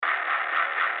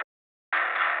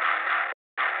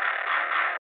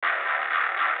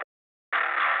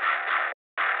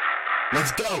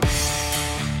Let's go.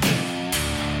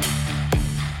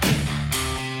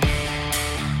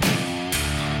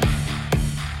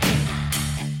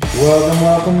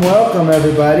 Welcome,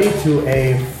 everybody, to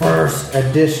a first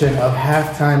edition of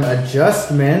Halftime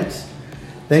Adjustment.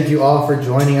 Thank you all for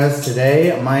joining us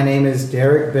today. My name is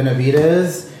Derek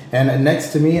Benavidez, and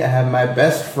next to me I have my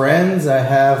best friends.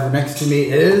 Next to me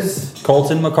is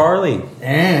Colton McCarley.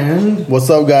 And what's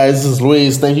up, guys? This is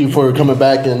Luis. Thank you for coming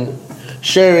back and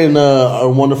sharing a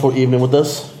wonderful evening with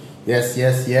us. Yes.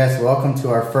 Welcome to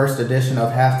our first edition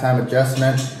of Halftime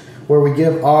Adjustment, where we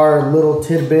give our little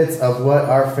tidbits of what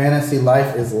our fantasy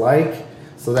life is like,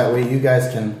 so that way you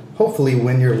guys can hopefully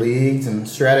win your leagues and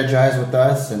strategize with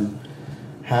us and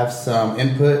have some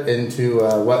input into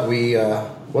what we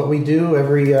do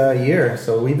every year.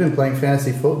 So we've been playing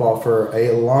fantasy football for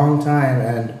a long time,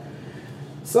 and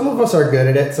some of us are good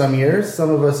at it some years, some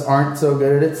of us aren't so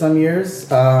good at it some years,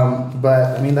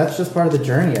 but I mean that's just part of the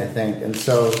journey, I think. And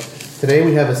so today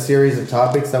we have a series of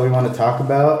topics that we want to talk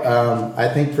about.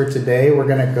 I think for today we're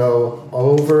going to go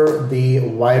over the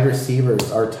wide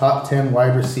receivers, our top 10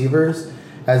 wide receivers,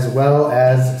 as well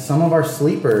as some of our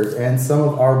sleepers and some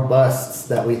of our busts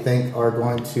that we think are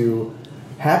going to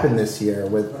happen this year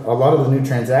with a lot of the new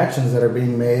transactions that are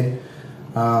being made.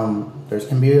 There's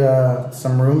can be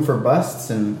some room for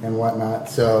busts and whatnot.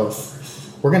 So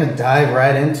we're going to dive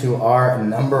right into our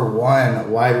number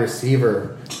one wide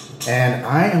receiver. And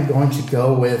I am going to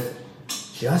go with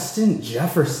Justin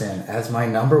Jefferson as my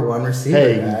number one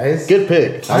receiver, guys. Good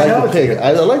pick. I like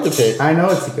the pick. I know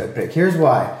it's a good pick. Here's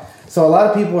why. So a lot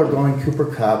of people are going Cooper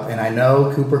Kupp, and I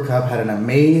know Cooper Kupp had an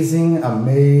amazing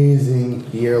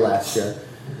year last year.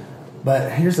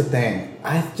 But here's the thing.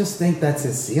 I just think that's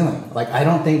his ceiling. Like, I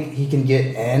don't think he can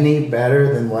get any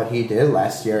better than what he did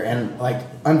last year. And, like,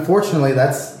 unfortunately,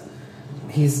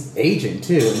 he's aging,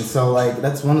 too. And so, like,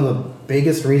 that's one of the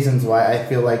biggest reasons why I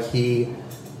feel like he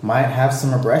might have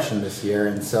some regression this year.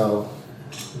 And so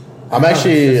I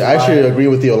actually agree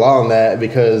with you a lot on that,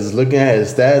 because looking at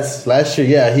his stats last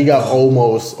year, he got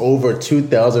almost over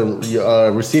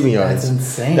 2,000 receiving yards.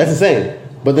 That's insane.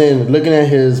 But then looking at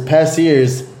his past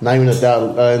years, not even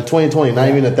 1,000. In 2020, not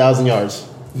even 1,000 yards.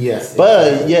 Yes. But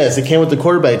exactly. Yes, it came with the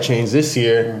quarterback change this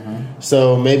year. Mm-hmm.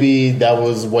 So maybe that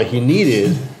was what he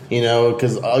needed.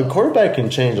 Because a quarterback can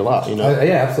change a lot.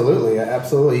 Yeah,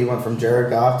 absolutely. He went from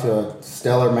Jared Goff to a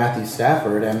stellar Matthew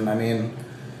Stafford, and I mean,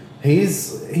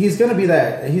 he's going to be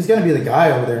the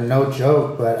guy over there, no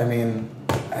joke. But I mean,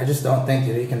 I just don't think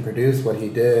that he can produce what he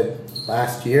did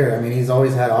last year. I mean, he's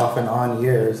always had off and on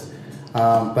years.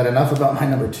 But enough about my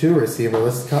number two receiver.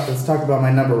 Let's talk about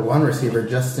my number one receiver,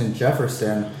 Justin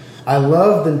Jefferson. I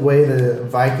love the way the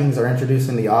Vikings are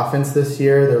introducing the offense this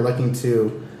year. They're looking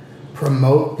to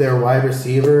promote their wide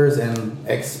receivers and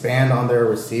expand on their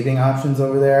receiving options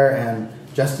over there. And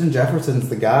Justin Jefferson's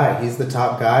the guy. He's the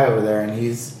top guy over there, and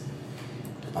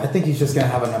I think he's just going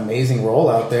to have an amazing role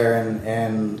out there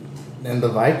and in the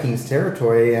Vikings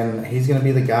territory, and he's going to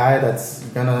be the guy that's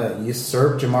going to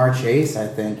usurp Jamar Chase, I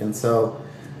think. And so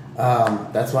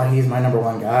that's why he's my number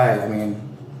one guy. I mean,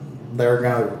 they're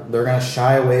gonna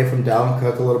shy away from Dalvin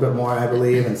Cook a little bit more, I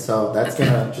believe, and so that's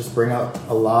gonna just bring up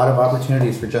a lot of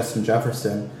opportunities for Justin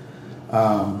Jefferson.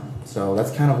 So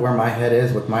that's kind of where my head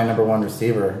is with my number one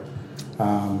receiver.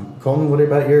 Colton, what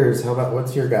about yours?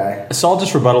 What's your guy? So I'll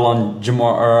just rebuttal on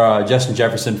Justin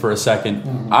Jefferson for a second.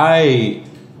 Mm-hmm.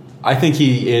 I think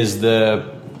he's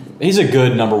a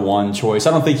good number one choice.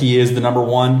 I don't think he is the number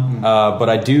one, but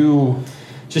I do.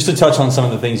 Just to touch on some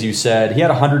of the things you said, he had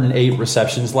 108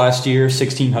 receptions last year,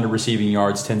 1,600 receiving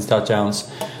yards, 10 touchdowns.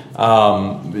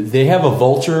 They have a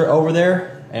vulture over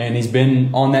there, and he's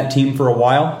been on that team for a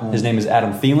while. His name is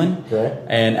Adam Thielen. Right.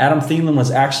 And Adam Thielen was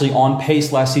actually on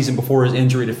pace last season before his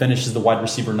injury to finish as the wide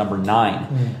receiver number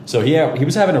 9. So he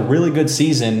was having a really good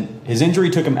season. His injury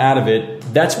took him out of it.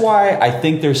 That's why I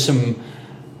think there's some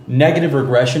negative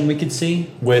regression we could see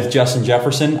with Justin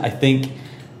Jefferson. I think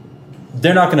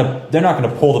they're not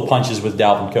gonna pull the punches with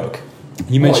Dalvin Cook.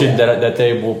 You mentioned that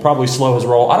they will probably slow his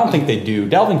roll. I don't think they do.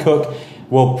 Dalvin Cook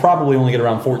will probably only get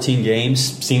around 14 games,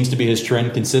 seems to be his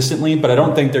trend consistently, but I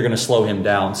don't think they're going to slow him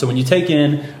down. So when you take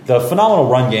in the phenomenal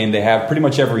run game they have pretty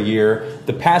much every year,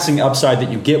 the passing upside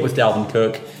that you get with Dalvin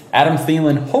Cook, Adam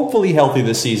Thielen, hopefully healthy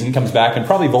this season, comes back and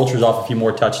probably vultures off a few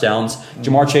more touchdowns.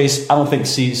 Jamar Chase,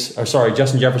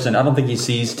 Justin Jefferson, I don't think he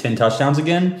sees 10 touchdowns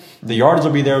again. The yards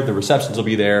will be there, the receptions will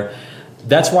be there.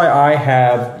 That's why I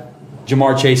have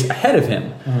Jamar Chase ahead of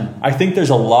him. I think there's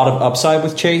a lot of upside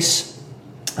with Chase.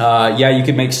 You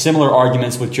could make similar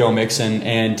arguments with Joe Mixon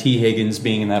and T. Higgins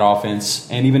being in that offense,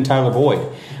 and even Tyler Boyd.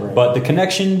 Right. But the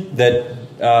connection that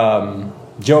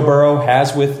Joe Burrow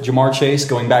has with Jamar Chase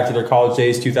going back to their college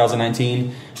days,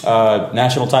 2019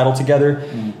 national title together.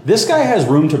 This guy has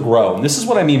room to grow, and this is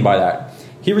what I mean by that.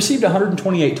 He received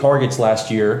 128 targets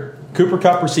last year. Cooper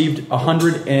Kupp received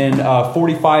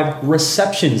 145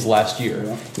 receptions last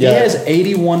year. He has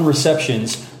 81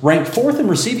 receptions, ranked 4th in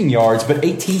receiving yards, but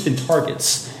 18th in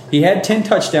targets. He had 10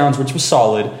 touchdowns, which was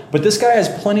solid, but this guy has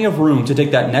plenty of room to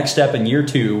take that next step in year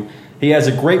 2. He has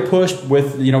a great push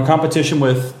with competition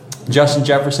with Justin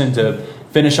Jefferson to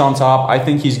finish on top. I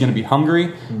think he's going to be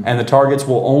hungry, and the targets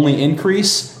will only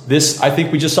increase. I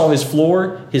think we just saw his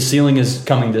floor. His ceiling is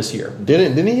coming this year.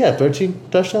 Didn't he have 13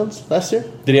 touchdowns last year?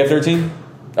 Did he have 13?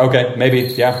 Okay, maybe,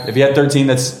 yeah. If he had 13,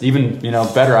 that's even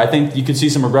better. I think you could see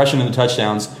some regression in the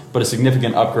touchdowns, but a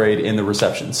significant upgrade in the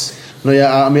receptions. No,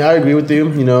 yeah, I mean, I agree with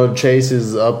you. Chase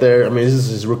is up there. I mean, this is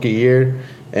his rookie year,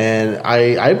 and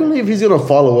I believe he's going to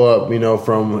follow up,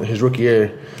 from his rookie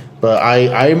year. But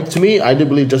to me, I do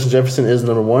believe Justin Jefferson is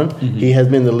number one. Mm-hmm. He has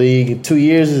been in the league 2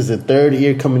 years. This is the 3rd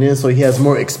year coming in, so he has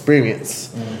more experience.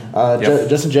 Mm-hmm.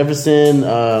 Justin Jefferson,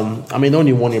 they're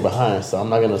only 1 year behind, so I'm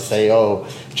not gonna say,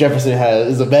 Jefferson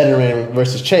is a veteran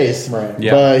versus Chase. Right.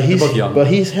 Yeah.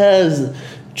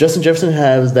 Justin Jefferson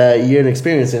has that year in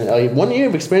experience, and 1 year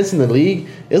of experience in the league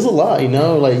is a lot.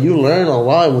 Like you learn a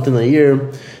lot within a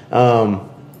year.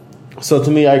 So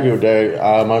to me, I agree with Derek.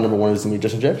 My number one is going to be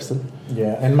Justin Jefferson.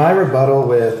 Yeah, and my rebuttal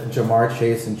with Jamar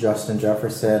Chase and Justin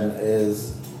Jefferson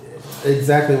is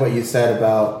exactly what you said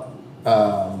about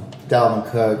Dalvin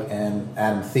Cook and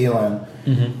Adam Thielen.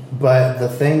 Mm-hmm. But the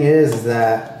thing is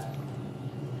that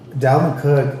Dalvin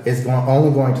Cook is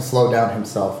only going to slow down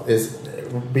himself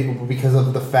because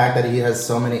of the fact that he has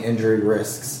so many injury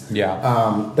risks. Yeah.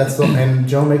 And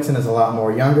Joe Mixon is a lot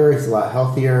more younger. He's a lot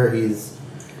healthier.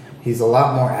 He's a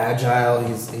lot more agile.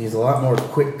 He's a lot more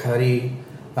quick-cutty.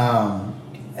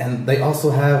 And they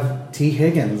also have T.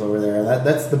 Higgins over there.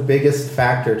 That's the biggest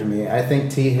factor to me. I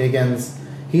think T. Higgins,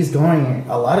 a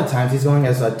lot of times he's going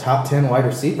as a top 10 wide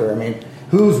receiver. I mean,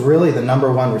 who's really the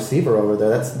number one receiver over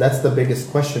there? That's the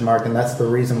biggest question mark, and that's the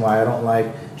reason why I don't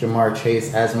like Jamar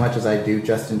Chase as much as I do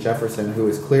Justin Jefferson, who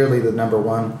is clearly the number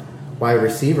one wide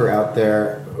receiver out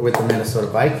there with the Minnesota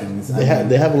Vikings. They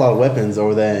have a lot of weapons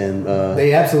over there, and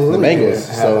they absolutely the Bengals.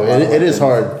 So it is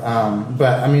hard.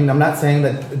 But I mean, I'm not saying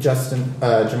that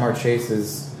Jamar Chase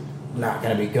is not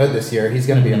going to be good this year. He's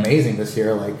going to be amazing this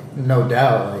year, like no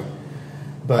doubt.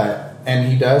 And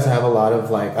he does have a lot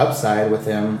of upside with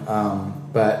him.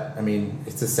 But I mean,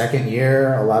 it's his second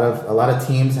year. A lot of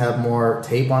teams have more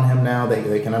tape on him now.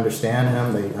 They can understand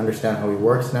him. They understand how he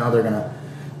works now. They're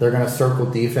gonna circle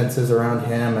defenses around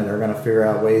him, and they're gonna figure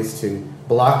out ways to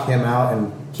block him out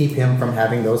and keep him from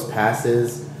having those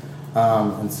passes.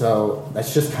 And so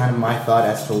that's just kind of my thought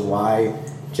as to why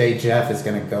J. Jeff is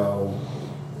gonna go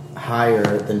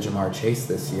higher than Jamar Chase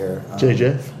this year. J.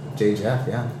 Jeff,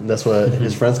 yeah. That's what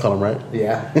his friends call him, right?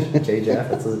 Yeah, J.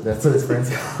 Jeff. That's what his friends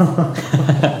call him.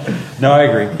 No, I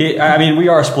agree. We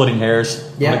are splitting hairs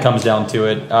when it comes down to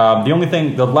it.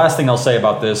 The last thing I'll say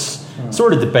about this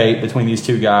sort of debate between these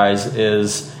two guys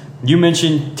is you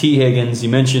mentioned T. Higgins, you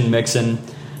mentioned Mixon.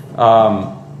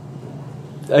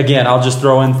 Again, I'll just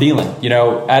throw in Thielen.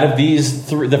 Out of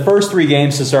the first 3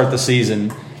 games to start the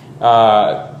season,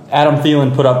 Adam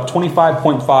Thielen put up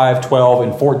 25.5, 12,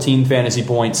 and 14 fantasy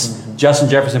points. Mm-hmm. Justin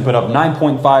Jefferson put up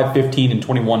 9.5, 15, and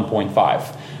 21.5.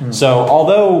 Mm-hmm. So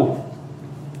although,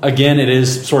 again, it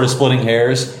is sort of splitting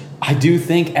hairs, I do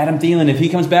think Adam Thielen, if he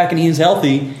comes back and he's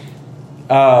healthy,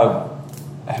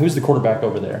 who's the quarterback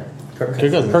over there?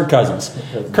 Kirk Cousins.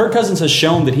 Kirk Cousins has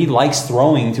shown that he likes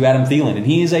throwing to Adam Thielen, and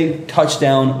he is a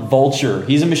touchdown vulture.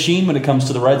 He's a machine when it comes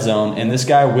to the red zone, and this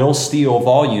guy will steal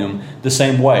volume the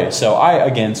same way. So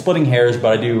again, splitting hairs,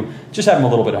 but I do just have him a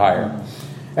little bit higher.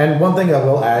 And one thing I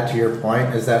will add to your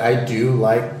point is that I do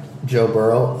like Joe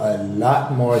Burrow a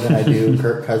lot more than I do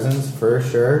Kirk Cousins, for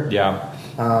sure. Yeah.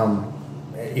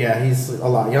 He's a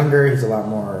lot younger. He's a lot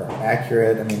more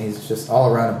accurate. I mean, he's just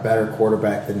all around a better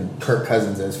quarterback than Kirk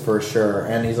Cousins is, for sure.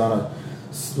 And he's on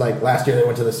last year they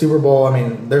went to the Super Bowl. I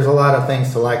mean, there's a lot of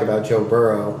things to like about Joe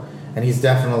Burrow, and he's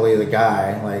definitely the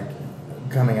guy,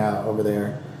 coming out over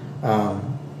there.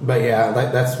 But yeah,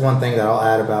 that's one thing that I'll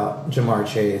add about Jamar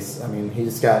Chase. I mean,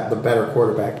 he's got the better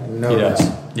quarterback, no doubt.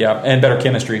 Yeah, and better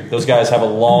chemistry. Those guys have a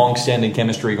long-standing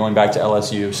chemistry going back to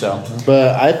LSU. So,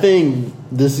 but I think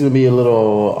this is going to be a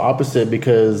little opposite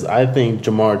because I think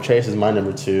Jamar Chase is my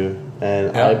number 2,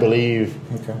 and I believe,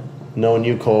 knowing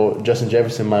you, Cole, Justin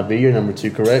Jefferson might be your number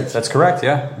 2. Correct? That's correct.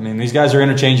 Yeah, I mean, these guys are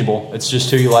interchangeable. It's just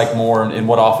who you like more and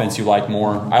what offense you like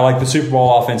more. I like the Super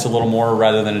Bowl offense a little more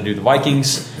rather than I do the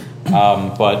Vikings.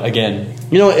 But again,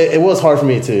 it was hard for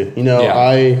me too.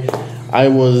 I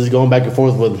was going back and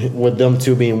forth with them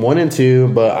two being 1 and 2,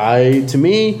 but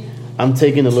I'm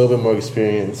taking a little bit more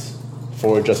experience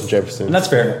for Justin Jefferson. And that's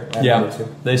fair. Yeah.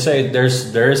 They say there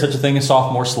is such a thing as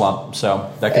sophomore slump, so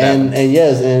that could happen. And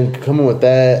yes, and coming with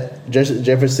that,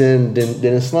 Jefferson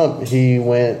didn't slump. He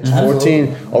went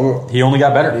 14 over. He only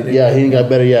got better. He got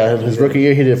better. Yeah, his rookie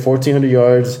year he did 1,400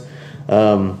 yards.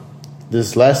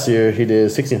 This last year he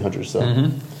did 1,600. So.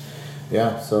 Mm-hmm.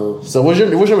 Yeah, so what's your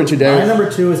number 2, Darren? My number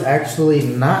 2 is actually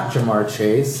not Jamar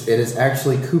Chase. It is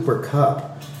actually Cooper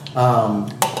Kupp.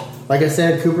 Like I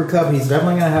said, Cooper Kupp, he's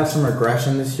definitely going to have some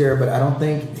regression this year, but I don't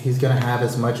think he's going to have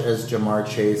as much as Jamar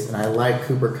Chase. And I like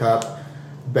Cooper Kupp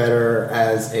better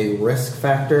as a risk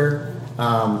factor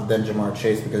than Jamar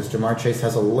Chase, because Jamar Chase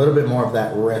has a little bit more of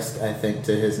that risk, I think,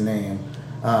 to his name.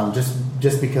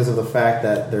 Just because of the fact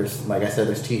that there's, like I said,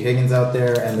 there's T. Higgins out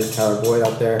there and there's Tyler Boyd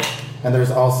out there. And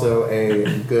there's also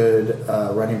a good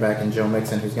running back in Joe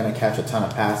Mixon who's going to catch a ton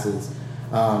of passes.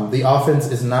 The offense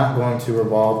is not going to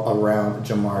revolve around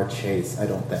Jamar Chase, I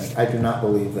don't think. I do not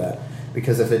believe that.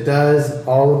 Because if it does,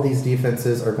 all of these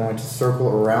defenses are going to circle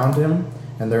around him,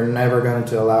 and they're never going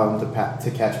to allow him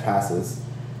to catch passes.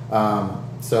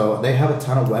 So they have a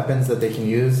ton of weapons that they can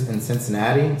use in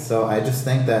Cincinnati. So I just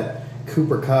think that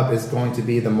Cooper Kupp is going to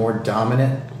be the more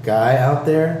dominant guy out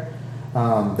there.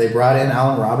 They brought in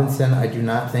Allen Robinson. I do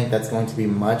not think that's going to be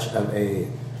much of a...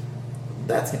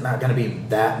 That's not going to be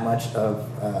that much of...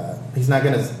 he's not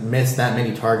going to miss that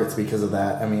many targets because of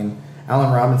that. I mean,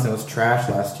 Allen Robinson was trash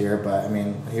last year, but, I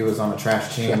mean, he was on a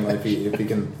trash team. Believe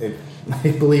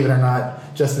it or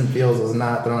not, Justin Fields was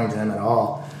not throwing to him at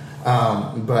all.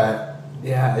 But,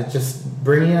 yeah, it just...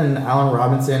 Bringing in Allen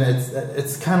Robinson,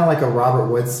 it's kind of like a Robert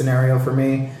Woods scenario for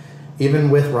me. Even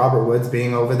with Robert Woods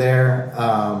being over there...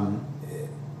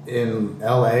 in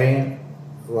LA,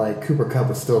 like Cooper Kupp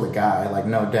was still the guy, like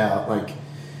no doubt. Like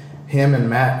him and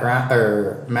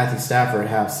Matthew Stafford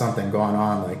have something going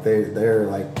on. Like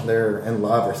they're in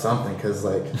love or something, because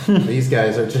like these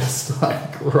guys are just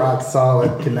like rock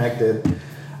solid connected.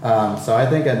 So I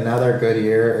think another good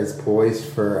year is poised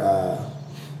for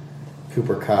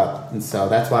Cooper Kupp, and so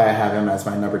that's why I have him as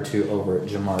my number 2 over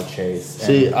Jamar Chase.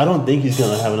 See, I don't think he's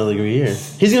gonna have another good year.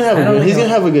 He's gonna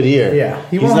have a good year. Yeah,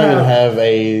 he's not gonna have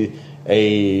a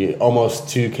almost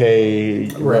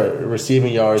 2K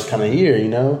receiving yards kind of year,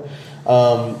 and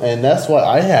that's why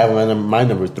I have him at my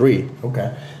number 3.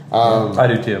 Okay, I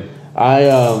do too.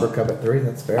 Cooper Kupp at 3.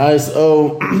 That's fair.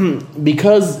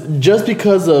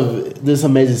 because of this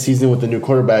amazing season with the new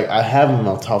quarterback, I have him in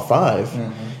my top 5.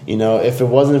 Mm-hmm. If it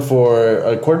wasn't for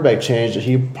a quarterback change,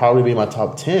 he'd probably be my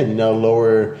top 10,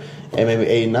 lower and maybe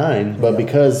 8, 9. But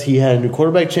because he had a new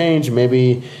quarterback change,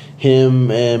 maybe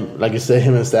him and, like I said,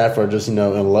 him and Stafford are just, in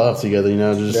love together,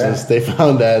 just they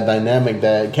found that dynamic,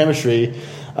 that chemistry.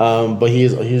 But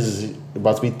he's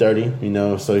about to be 30,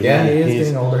 so he's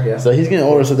getting older, yeah. So he's getting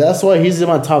older. So that's why he's in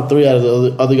my top 3 out of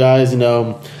the other guys,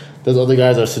 those other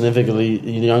guys are significantly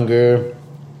younger.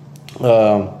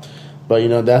 But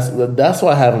that's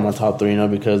why I have him in my top 3,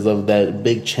 because of that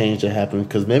big change that happened.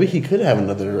 Because maybe he could have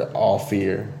another off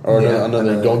year or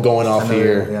another going off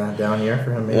year. Yeah, down year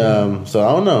for him. Maybe. So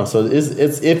I don't know. So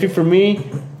it's iffy for me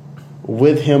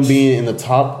with him being in the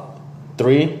top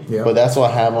 3. Yeah. But that's why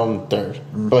I have him 3rd.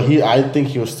 Mm-hmm. But I think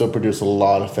he will still produce a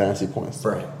lot of fantasy points.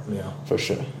 Right. Yeah. For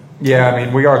sure. Yeah, I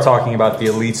mean, we are talking about the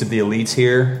elites of the elites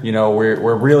here.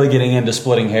 We're really getting into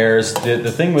splitting hairs.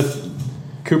 The thing with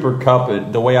Cooper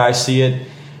Kupp, the way I see it,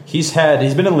 he's been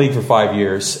in the league for 5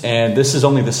 years, and this is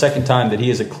only the second time that he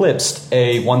has eclipsed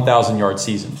a 1,000-yard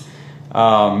season.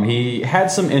 He had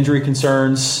some injury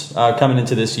concerns coming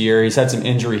into this year. He's had some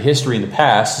injury history in the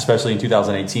past, especially in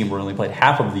 2018, where he only played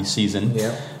half of the season.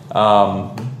 Yeah.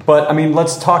 But, I mean,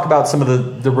 let's talk about some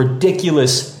of the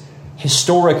ridiculous,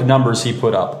 historic numbers he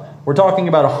put up. We're talking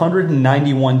about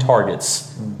 191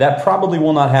 targets. That probably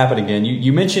will not happen again.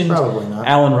 You mentioned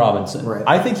Allen Robinson. Right.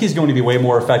 I think he's going to be way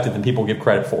more effective than people give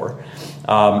credit for.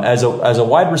 As a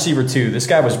wide receiver, too, this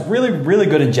guy was really, really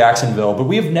good in Jacksonville, but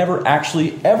we have never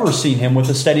actually ever seen him with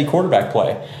a steady quarterback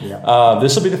play. Yeah.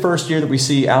 This will be the first year that we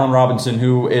see Allen Robinson,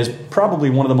 who is probably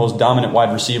one of the most dominant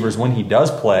wide receivers when he does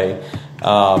play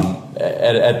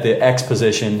at the X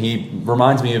position. He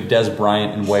reminds me of Dez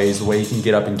Bryant in ways, the way he can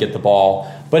get up and get the ball.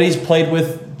 But he's played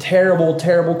with terrible,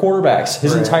 terrible quarterbacks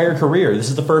his entire career. This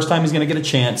is the first time he's going to get a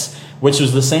chance, which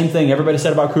was the same thing everybody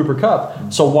said about Cooper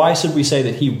Kupp. So why should we say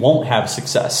that he won't have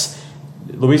success?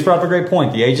 Luis brought up a great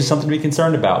point. The age is something to be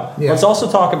concerned about. Yeah. Let's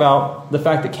also talk about the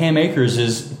fact that Cam Akers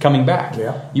is coming back.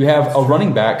 Yeah. You have a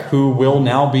running back who will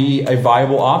now be a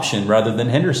viable option rather than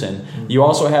Henderson. You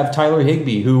also have Tyler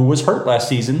Higbee, who was hurt last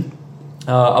season,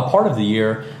 a part of the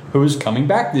year, who is coming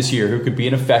back this year, who could be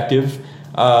an effective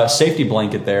safety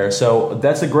blanket there. So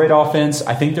that's a great offense.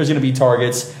 I think there's going to be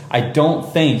targets. I don't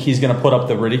think he's going to put up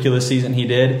the ridiculous season he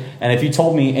did. And if you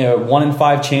told me a 1 in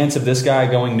 5 chance of this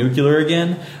guy going nuclear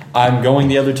again, I'm going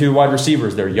the other 2 wide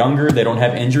receivers. They're younger. They don't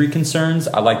have injury concerns.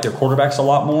 I like their quarterbacks a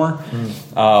lot more.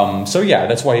 So yeah,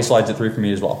 that's why he slides at 3 for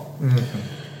me as well.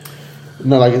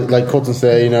 No, like Colton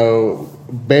said,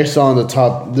 based on the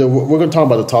top, we're going to talk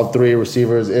about the top 3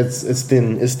 receivers. It's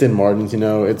thin margins.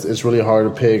 It's really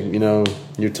hard to pick.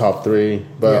 Your top 3,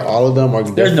 but all of them are.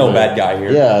 There's no bad guy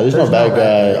here. Yeah, there's no bad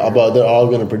guy. But they're all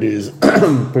going to produce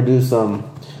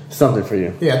something for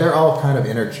you. Yeah, they're all kind of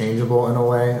interchangeable in a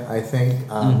way. I think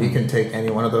you can take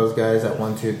any one of those guys at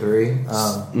 1, 2, 3.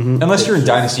 Unless you're in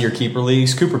dynasty or keeper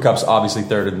leagues, Cooper Kupp's obviously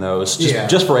third in those,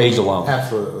 just for age alone.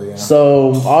 Absolutely. Yeah.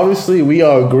 So obviously we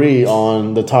all agree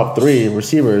on the top 3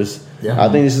 receivers. Yeah. I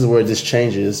think this is where this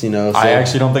changes. So, I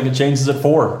actually don't think it changes at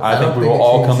 4. I think we will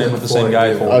all come in with the same guy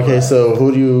at 4. Okay, so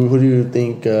who do you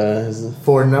think is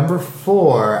for number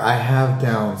 4? I have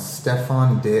down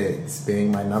Stephon Diggs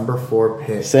being my number 4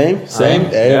 pick. Same.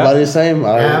 Everybody's same.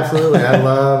 Absolutely, I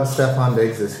love Stephon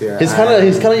Diggs this year. He's kind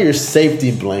of your safety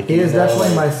blanket. He is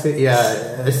definitely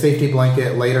a safety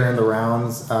blanket later in the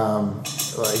rounds.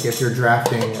 Like if you're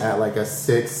drafting at like a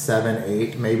 6, 7,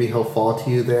 8, maybe he'll fall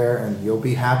to you there, and you'll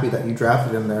be happy that you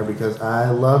drafted him there because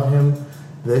I love him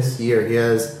this year. He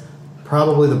is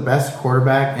probably the best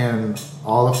quarterback in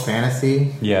all of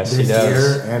fantasy this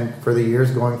year and for the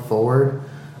years going forward.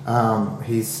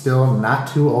 He's still not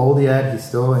too old yet. He's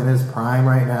still in his prime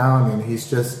right now. I mean,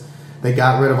 they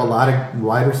got rid of a lot of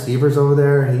wide receivers over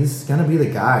there. He's going to be the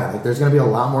guy. Like, there's going to be a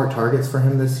lot more targets for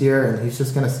him this year, and he's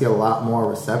just going to see a lot more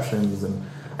receptions and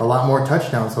a lot more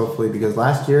touchdowns, hopefully, because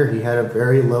last year he had a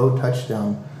very low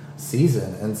touchdown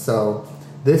season. And so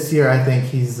this year I think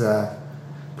he's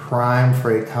prime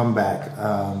for a comeback.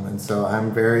 And so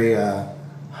I'm very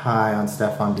high on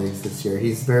Stephon Diggs this year.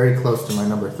 He's very close to my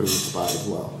number 3 spot as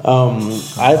well.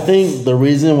 I think the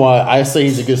reason why I say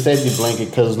he's a good safety blanket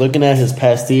because looking at his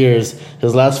past years,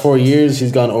 his last 4 years,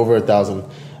 he's gone over 1,000.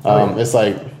 It's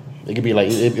like it could be like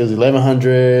it was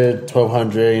 1,100,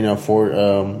 1,200,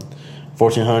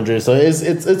 1,400. So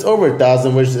it's over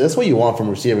 1,000, which that's what you want from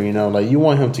a receiver. Like you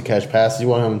want him to catch passes, you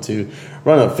want him to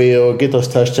run upfield, get those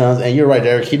touchdowns. And you're right,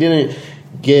 Eric. He didn't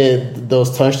get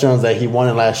those touchdowns that he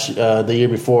wanted the year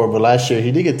before, but last year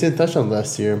he did get 10 touchdowns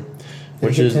last year.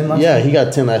 Which is he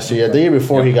got 10 last year. Yeah, the year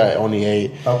before he got only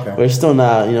 8. Okay, which is still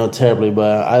not terribly,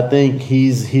 but I think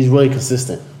he's really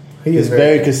consistent. He's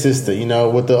very consistent.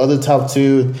 With the other top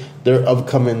 2, they're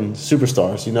upcoming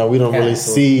superstars. We don't really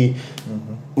see.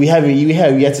 We have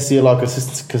yet to see a lot of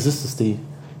consistency.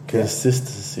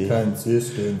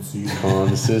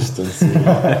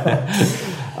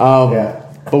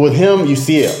 But with him, you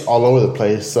see it all over the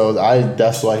place. So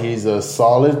that's why he's a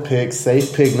solid pick,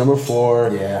 safe pick, number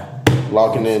 4. Yeah.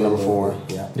 Locking in number 4.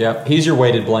 Yeah, he's your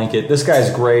weighted blanket. This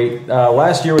guy's great.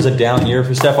 Last year was a down year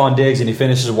for Stephon Diggs, and he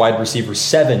finishes wide receiver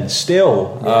 7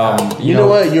 still. You know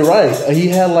what? You're right. He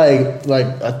had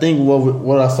like I think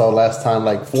what I saw last time,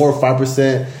 like 4 or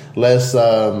 5% less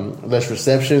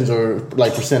receptions, or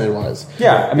like percentage wise.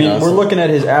 Yeah, I mean we're looking at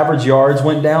his average yards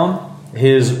went down.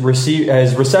 His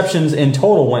receptions in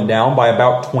total went down by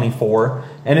about 24,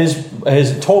 and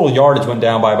his total yardage went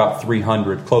down by about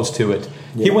 300, close to it.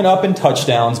 Yeah. He went up in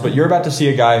touchdowns, but you're about to see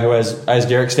a guy who has, as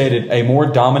Derek stated, a more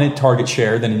dominant target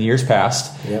share than in years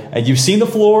past. Yep. And you've seen the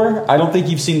floor. I don't think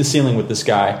you've seen the ceiling with this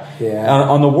guy. Yeah.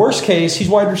 On the worst case, he's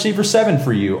wide receiver 7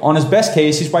 for you. On his best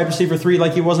case, he's wide receiver 3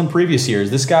 like he was in previous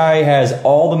years. This guy has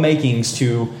all the makings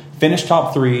to finish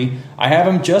top 3. I have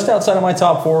him just outside of my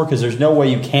top 4 because there's no way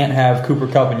you can't have Cooper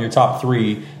Kupp in your top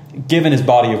 3 given his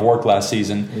body of work last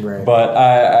season. Right. But,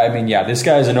 I mean, this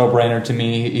guy is a no-brainer to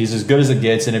me. He's as good as it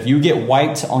gets. And if you get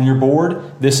wiped on your board,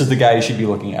 this is the guy you should be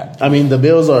looking at. I mean, the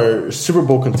Bills are Super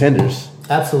Bowl contenders.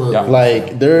 Absolutely. Yeah.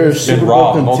 Like, they're Super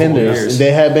Bowl contenders.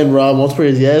 They have been robbed multiple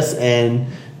years, yes, and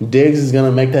Diggs is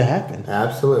going to make that happen.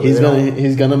 Absolutely.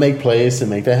 He's going to make plays to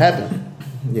make that happen.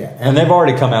 Yeah. And they've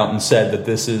already come out and said that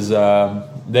this is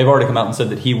they've already come out and said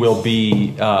that he will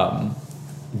be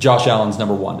Josh Allen's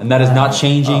number 1. And that is not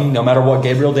changing no matter what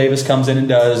Gabriel Davis comes in and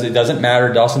does. It doesn't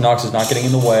matter. Dawson Knox is not getting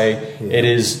in the way. Yeah. It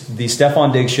is the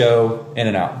Stephon Diggs show, in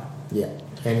and out. Yeah.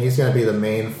 And he's going to be the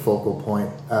main focal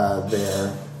point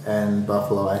there in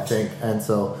Buffalo, I think. And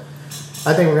so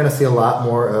I think we're going to see a lot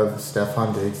more of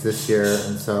Stephon Diggs this year,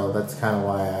 and so that's kind of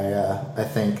why I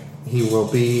think he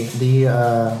will be the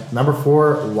number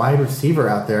 4 wide receiver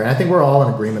out there. And I think we're all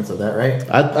in agreement of that, right?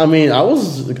 I mean, I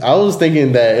was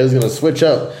thinking that it was going to switch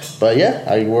up, but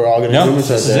we're all going to agree with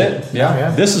that. This is it.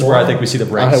 Yeah. This is where I think we see the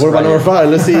breaks. All right, what about number 5?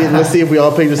 Let's see if we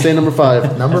all pick the same number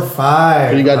 5. Number 5.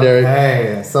 What do you got, Derek?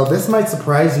 Okay, so this might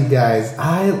surprise you guys.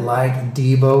 I like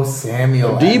Deebo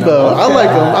Samuel.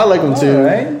 I like him too.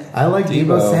 Right? I like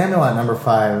Deebo Samuel at number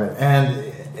 5, and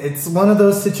it's one of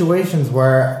those situations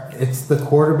where it's the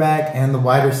quarterback and the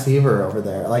wide receiver over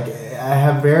there. Like, I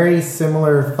have very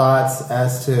similar thoughts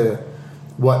as to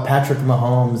what Patrick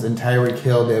Mahomes and Tyreek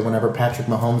Hill did whenever Patrick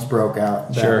Mahomes broke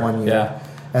out that 1 year. Yeah.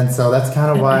 And so that's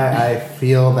kind of why I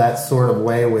feel that sort of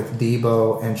way with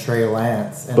Deebo and Trey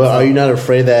Lance. And but are you not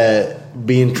afraid that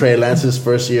being Trey Lance's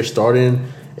first year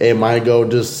starting, it might go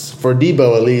just for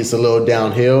Deebo at least a little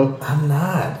downhill? I'm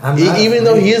not even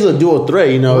though he is a dual threat,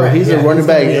 right, he's a running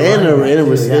back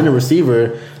and a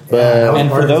receiver. But and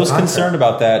for those concerned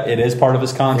about that, it is part of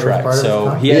his contract.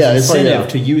 So he has incentive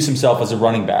to use himself as a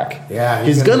running back. Yeah,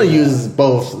 he's gonna use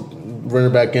both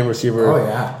running back and receiver. Oh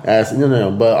yeah. No.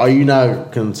 But are you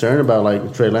not concerned about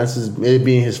like Trey Lance's it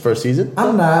being his first season?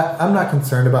 I'm not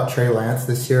concerned about Trey Lance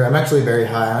this year. I'm actually very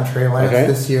high on Trey Lance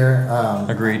this year.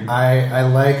 Agreed. I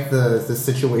like the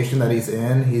situation that he's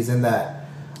in. He's in that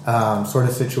sort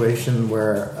of situation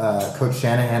where Coach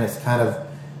Shanahan is kind of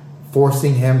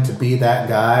forcing him to be that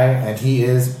guy, and he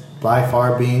is by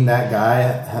far being that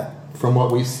guy from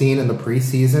what we've seen in the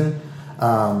preseason.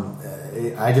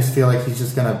 I just feel like he's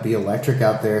just going to be electric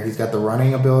out there. He's got the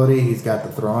running ability. He's got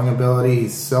the throwing ability.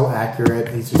 He's so accurate.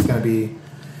 He's just going to be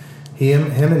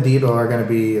him and Deebo are going to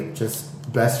be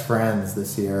just best friends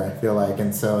this year, I feel like.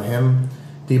 And so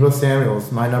Deebo Samuel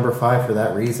is my number 5 for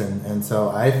that reason. And so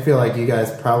I feel like you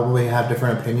guys probably have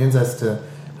different opinions as to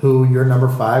who your number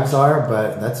 5s are,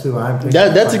 but that's who I'm picking.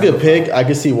 That's a good pick. I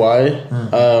can see why.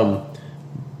 Mm-hmm.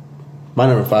 My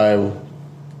number 5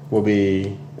 will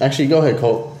be... Actually, go ahead,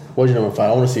 Colt. What's your number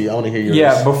 5? I want to hear yours.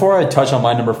 Yeah, before I touch on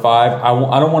my number 5,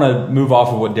 I don't want to move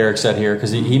off of what Derek said here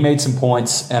because he made some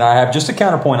points, and I have just a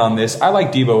counterpoint on this. I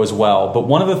like Deebo as well, but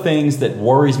one of the things that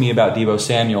worries me about Deebo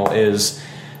Samuel is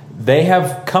they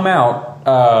have come out,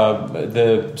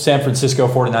 the San Francisco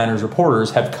 49ers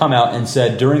reporters have come out and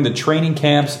said during the training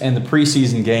camps and the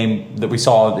preseason game that we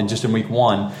saw in week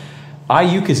 1,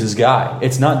 Ayuk is his guy.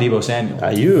 It's not Deebo Samuel.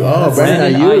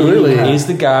 Brandon Ayuk really is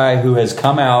the guy who has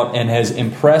come out and has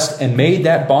impressed and made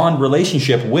that bond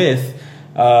relationship with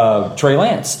Trey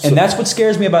Lance. And that's what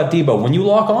scares me about Deebo. When you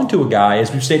lock onto a guy,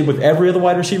 as we've stated with every other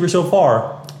wide receiver so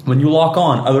far, when you lock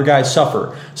on, other guys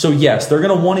suffer. So yes, they're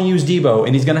going to want to use Deebo,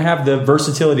 and he's going to have the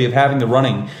versatility of having the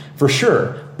running for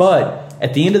sure. But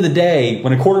at the end of the day,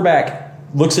 when a quarterback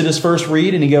looks at his first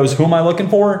read and he goes, who am I looking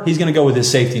for? He's going to go with his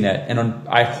safety net. And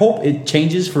I hope it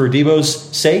changes for Deebo's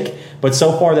sake, but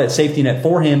so far that safety net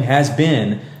for him has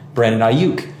been Brandon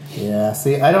Ayuk. Yeah,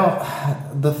 see,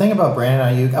 the thing about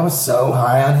Brandon Ayuk, I was so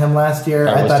high on him last year.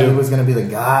 I thought he was going to be the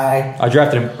guy. I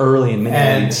drafted him early in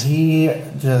many leagues. And he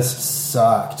just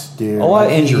sucked, dude. A lot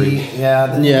of injury.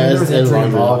 There was injury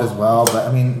involved as well. But,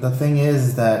 I mean, the thing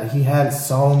is that he had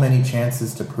so many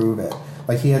chances to prove it.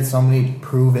 Like, he had so many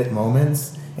prove-it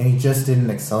moments, and he just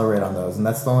didn't accelerate on those. And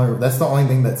that's the only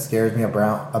thing that scares me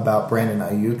about Brandon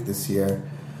Ayuk this year.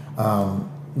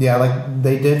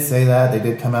 They did say that. They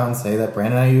did come out and say that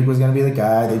Brandon Ayuk was going to be the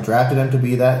guy. They drafted him to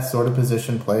be that sort of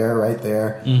position player right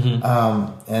there.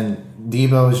 Mm-hmm. And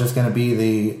Deebo is just going to be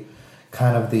the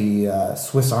kind of the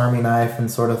Swiss Army knife in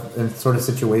sort of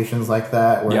situations like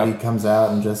that where he comes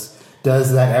out and just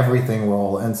does that everything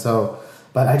role. And so...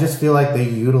 But I just feel like they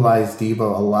utilize Deebo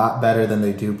a lot better than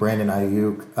they do Brandon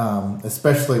Ayuk,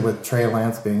 especially with Trey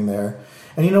Lance being there.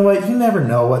 And you know what? You never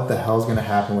know what the hell's going to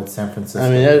happen with San Francisco.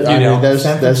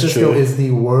 San Francisco is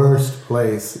the worst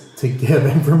place to give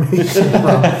information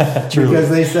from. Because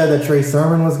they said that Trey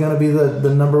Sermon was going to be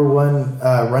the number 1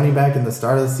 running back in the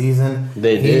start of the season.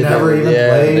 He never even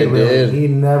played. He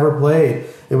never played.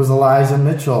 It was Elijah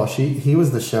Mitchell. He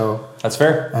was the show. That's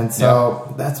fair. And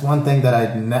so that's one thing that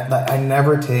I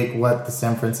never take what the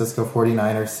San Francisco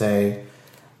 49ers say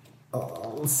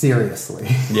seriously.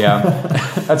 Yeah,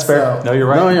 that's fair. No, you're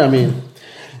right. No, yeah, I mean,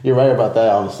 you're right about that,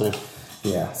 honestly.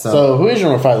 Yeah. So who is your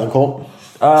number 5 then, Colt?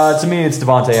 To me, it's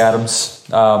Devontae Adams.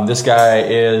 This guy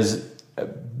is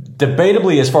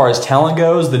debatably, as far as talent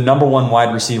goes, the number 1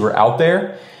 wide receiver out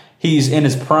there. He's in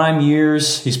his prime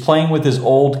years. He's playing with his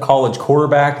old college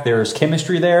quarterback. There's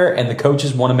chemistry there, and the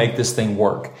coaches want to make this thing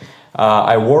work.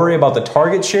 I worry about the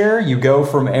target share. You go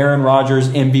from Aaron Rodgers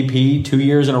MVP 2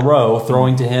 years in a row,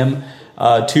 throwing to him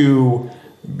to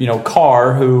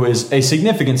Carr, who is a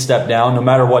significant step down, no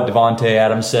matter what Devontae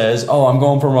Adams says. Oh, I'm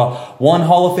going from one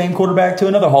Hall of Fame quarterback to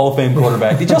another Hall of Fame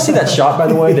quarterback. Did y'all see that shot, by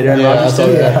the way, that Aaron Rodgers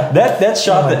took? Yeah. That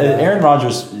shot that Aaron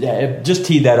Rodgers just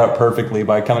teed that up perfectly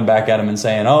by coming back at him and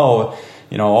saying, "Oh,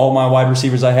 all my wide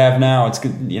receivers I have now, it's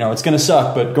it's going to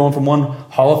suck, but going from one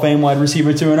Hall of Fame wide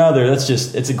receiver to another, it's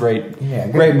a great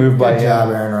move by him." Good job,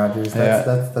 Aaron Rodgers. That's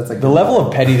a good the level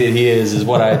of petty that he is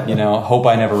what I hope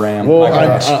I never am. Well,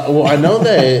 I know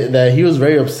that he was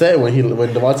very upset when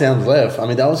Devontae Adams left. I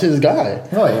mean, that was his guy.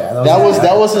 Oh yeah,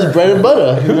 that was his bread and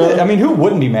butter. I mean, who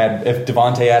wouldn't be mad if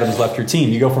Devontae Adams left your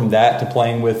team? You go from that to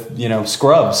playing with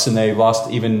scrubs, and they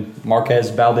lost even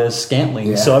Marquez Valdez-Scantling.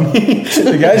 Yeah. So I mean,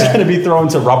 the guy's going to be throwing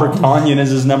to Robert Tonyan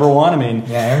as his number one. I mean,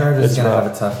 Aaron Rodgers is going to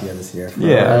have a tough year this year. For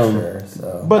sure.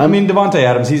 So. But I mean, Devontae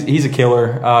Adams, he's a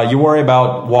killer. You worry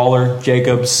about Waller,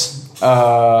 Jacobs,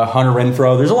 Hunter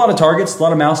Renfrow. There's a lot of targets, a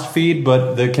lot of mouths to feed,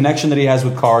 but the connection that he has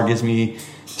with Carr gives me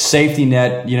safety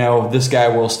net. This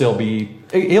guy will still be.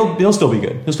 He'll still be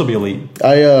good. He'll still be elite.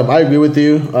 I agree with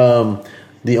you.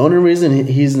 The only reason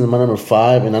he's in my number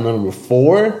 5 and I'm number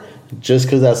 4. Just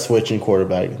because that's switching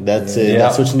quarterback. That's it.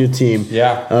 That's switching new team.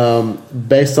 Yeah.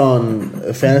 Based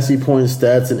on fantasy point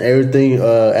stats and everything,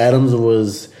 Adams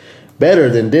was better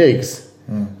than Diggs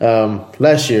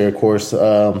last year, of course.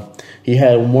 He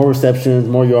had more receptions,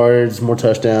 more yards, more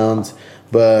touchdowns.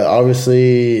 But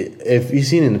obviously, if you've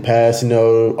seen in the past,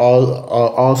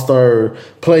 all-star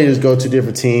players go to a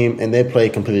different team and they play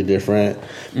completely different.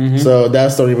 Mm-hmm. So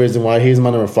that's the only reason why he's my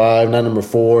number 5, not number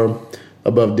 4,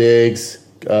 above Diggs.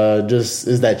 Just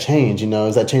is that change,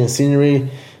 is that change of scenery.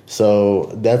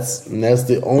 So that's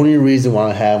the only reason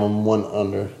why I have him 1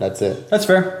 under. That's it. That's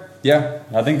fair. Yeah,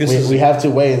 I think we have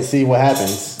to wait and see what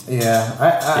happens. Yeah,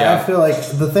 I feel like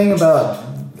the thing about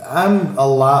I'm a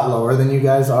lot lower than you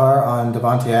guys are on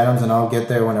Devontae Adams, and I'll get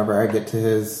there whenever I get to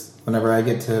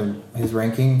his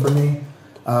ranking for me.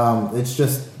 It's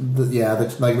just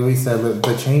like Luis said,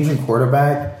 the change in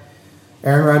quarterback.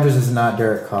 Aaron Rodgers is not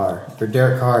Derek Carr. Or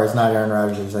Derek Carr is not Aaron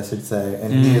Rodgers, I should say.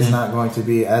 And he is not going to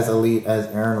be as elite as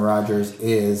Aaron Rodgers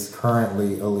is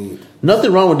currently elite.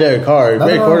 Nothing wrong with Derek Carr.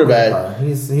 Great quarterback.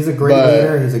 He's a great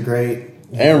leader. He's a great...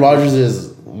 Aaron Rodgers is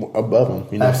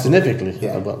above him, significantly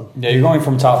above him. Yeah, you're going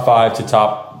from top 5 to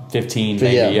top 15,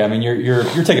 maybe. Yeah. I mean, you're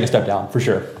taking a step down, for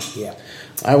sure. Yeah.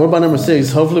 All right, what about number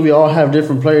 6? Hopefully we all have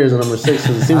different players on number 6.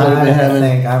 Because it seems like I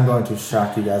think I'm going to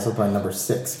shock you guys with my number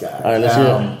 6 guy. All right, let's hear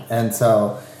it. And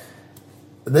so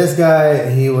this guy,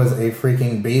 he was a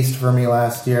freaking beast for me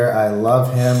last year. I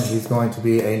love him. He's going to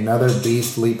be another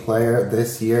beastly player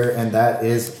this year, and that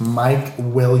is Mike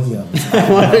Williams.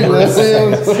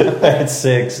 That's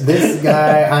 6. This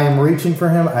guy, I am reaching for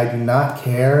him. I do not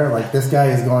care. Like, this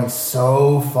guy is going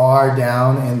so far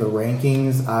down in the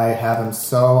rankings. I have him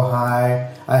so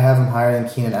high. I have him higher than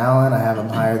Keenan Allen. I have him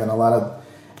higher than a lot of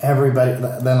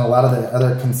the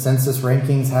other consensus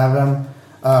rankings have him.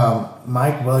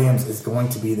 Mike Williams is going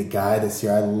to be the guy this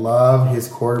year. I love his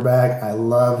quarterback. I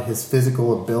love his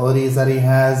physical abilities that he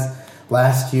has.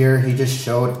 Last year, he just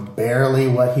showed barely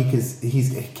what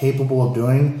he's capable of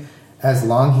doing. As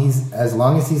long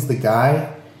as he's the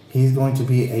guy, he's going to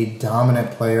be a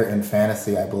dominant player in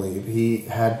fantasy, I believe. He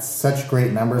had such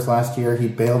great numbers last year. He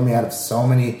bailed me out of so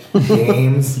many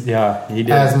games. Yeah, he did.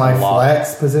 As my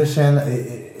flex position,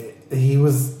 he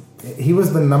was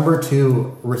the number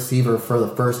 2 receiver for the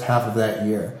first half of that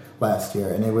year last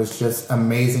year, and it was just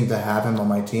amazing to have him on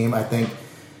my team. I think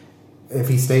if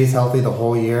he stays healthy the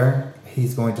whole year,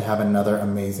 he's going to have another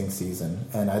amazing season,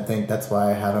 and I think that's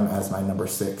why I have him as my number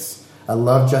 6. I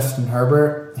love Justin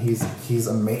Herbert. He's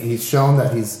shown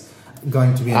that he's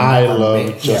going to be. I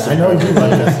love Justin Herbert. You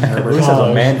love Justin Herbert.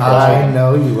 I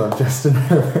know you love Justin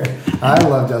Herbert. I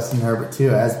love Justin Herbert too,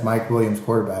 as Mike Williams'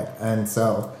 quarterback, and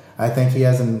so I think he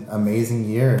has an amazing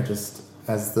year. Just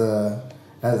as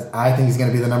I think he's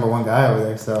going to be the number 1 guy over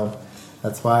there. So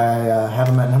that's why I have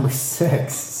him at number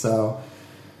 6. So.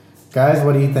 Guys,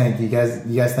 what do you think? You guys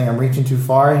think I'm reaching too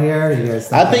far here?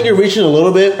 I think you're reaching a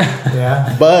little bit.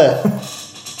 Yeah. But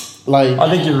I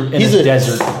think you're in a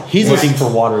desert. He's looking for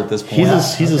water at this point.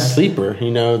 He's a sleeper.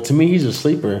 To me, he's a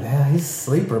sleeper. Yeah, he's a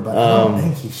sleeper, but I don't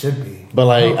think he should be. But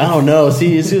I don't know.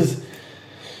 See, it's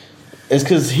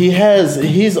because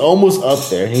he's almost up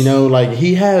there.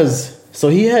 He has. So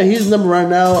he's number right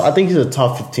now. I think he's a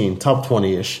top 15, top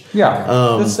 20-ish.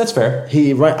 Yeah, that's fair.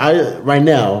 Right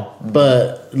now,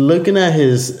 but looking at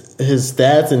his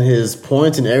stats and his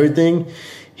points and everything,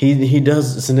 he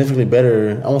does significantly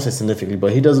better. I won't say significantly,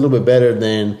 but he does a little bit better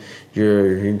than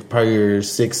your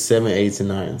 6, 7, 8s, and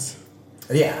 9s.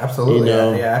 Yeah, absolutely. You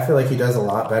know? Yeah, I feel like he does a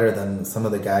lot better than some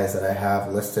of the guys that I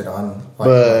have listed on.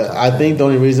 But I think the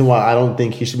only reason why I don't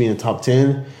think he should be in the top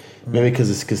 10, maybe because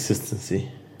it's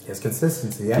consistency. His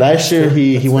consistency, yeah. Last year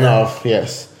he went fair. off,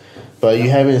 yes. But you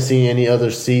haven't seen any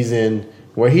other season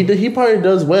where he probably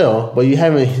does well, but you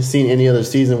haven't seen any other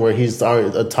season where he's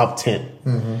a top 10.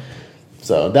 Mm-hmm.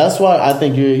 So that's why I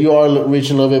think you are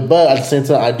reaching a little bit. But at the same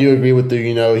time, I do agree with you.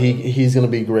 You know, he's going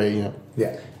to be great. You know.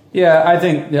 Yeah. Yeah, I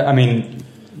think, I mean,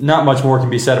 not much more can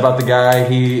be said about the guy.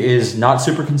 He is not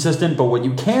super consistent, but what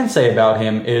you can say about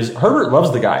him is Herbert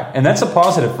loves the guy, and that's a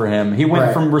positive for him. He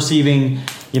went from receiving,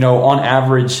 on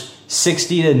average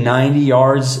 60 to 90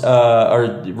 yards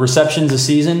or receptions a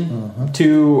season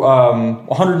to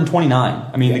 129.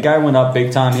 I mean, the guy went up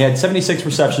big time. He had 76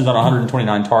 receptions on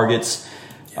 129 targets.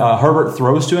 Herbert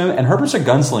throws to him, and Herbert's a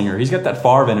gunslinger. He's got that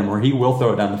Favre in him where he will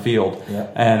throw it down the field.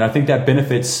 Yep. And I think that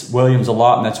benefits Williams a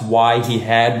lot, and that's why he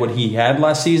had what he had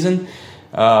last season.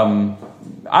 I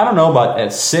don't know about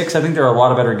at 6. I think there are a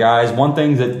lot of better guys. One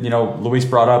thing that, Luis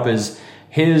brought up is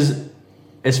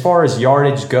as far as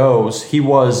yardage goes, he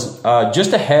was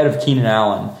just ahead of Keenan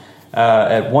Allen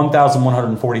at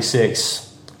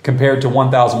 1,146 compared to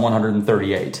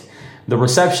 1,138. The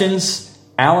receptions,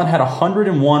 Allen had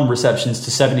 101 receptions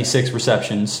to 76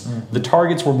 receptions. The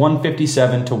targets were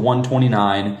 157 to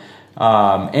 129.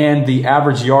 And the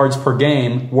average yards per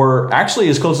game were actually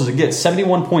as close as it gets,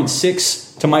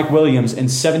 71.6 to Mike Williams and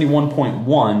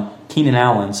 71.1 Keenan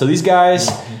Allen. So these guys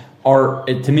are,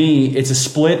 to me, it's a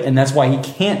split, and that's why he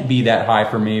can't be that high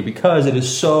for me, because it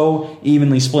is so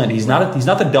evenly split. He's not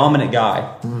the dominant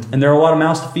guy, and there are a lot of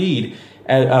mouths to feed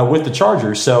with the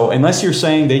Chargers. So unless you're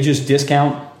saying they just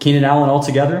discount Keenan Allen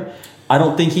altogether, I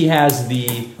don't think he has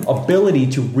the ability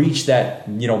to reach that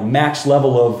max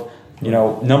level of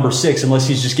number 6 unless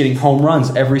he's just getting home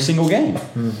runs every single game.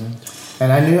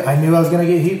 And I knew I was going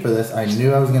to get heat for this. But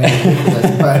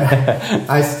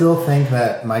I still think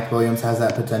that Mike Williams has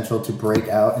that potential to break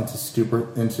out into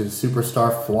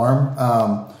superstar form.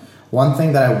 One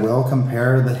thing that I will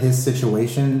compare his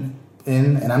situation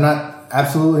in, and I'm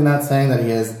absolutely not saying that he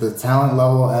has the talent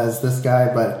level as this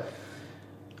guy, but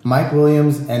Mike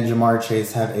Williams and Jamar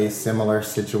Chase have a similar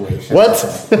situation. What?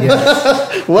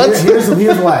 Yes. What?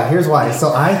 Here's why.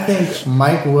 So I think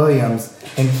Mike Williams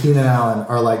and Keenan Allen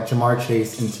are like Jamar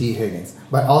Chase and T. Higgins.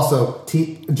 But also,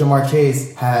 Jamar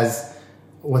Chase has,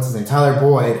 Tyler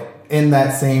Boyd in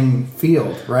that same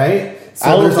field, right? So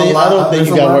I don't think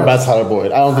you got to worry about Tyler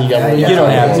Boyd. I don't think you got to worry about You don't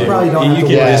have to. You probably don't have You to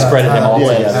can worry discredit him about Tyler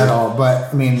Boyd altogether. at all.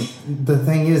 But, I mean, the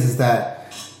thing is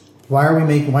that why aren't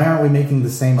we making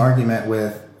the same argument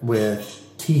with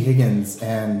T. Higgins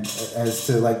and as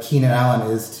to like Keenan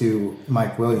Allen is to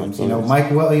Mike Williams?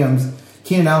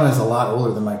 Keenan Allen is a lot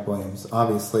older than Mike Williams,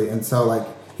 obviously, and so like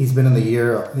he's been in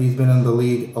the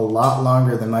league a lot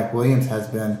longer than Mike Williams has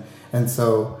been, and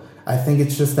so I think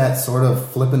it's just that sort of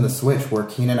flipping the switch where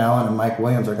Keenan Allen and Mike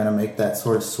Williams are going to make that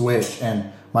sort of switch,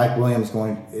 and Mike Williams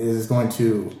is going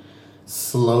to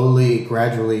slowly,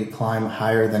 gradually climb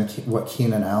higher than what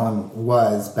Keenan Allen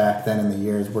was back then in the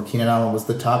years where Keenan Allen was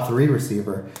the top 3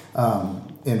 receiver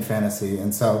in fantasy.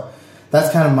 And so that's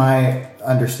kind of my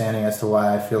understanding as to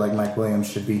why I feel like Mike Williams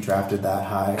should be drafted that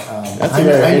high. That's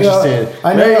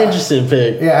very interesting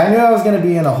pick. Yeah, I knew I was going to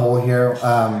be in a hole here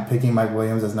picking Mike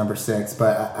Williams as number 6,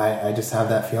 but I just have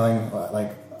that feeling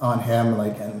like on him,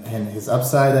 like and his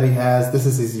upside that he has. This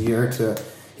is his year to...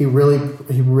 He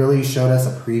really showed us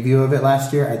a preview of it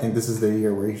last year. I think this is the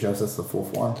year where he shows us the full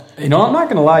form. I'm not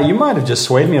going to lie. You might have just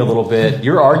swayed me a little bit.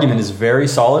 Your argument is very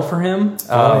solid for him.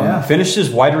 Finished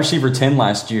as wide receiver 10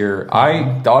 last year.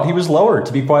 I thought he was lower,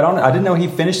 to be quite honest. I didn't know he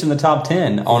finished in the top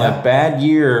 10 on a bad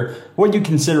year. What you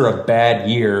consider a bad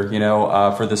year,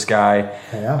 for this guy.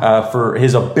 For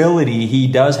his ability, he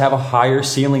does have a higher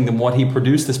ceiling than what he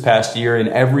produced this past year. And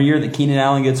every year that Keenan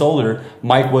Allen gets older,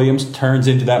 Mike Williams turns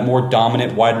into that more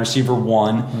dominant wide receiver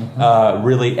 1,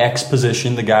 really X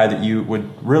position, the guy that you would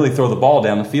really throw the ball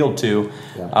down the field to.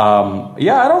 I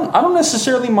don't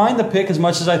necessarily mind the pick as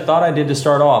much as I thought I did to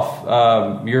start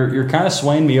off. You're kind of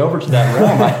swaying me over to that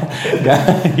realm.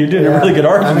 You're doing a really good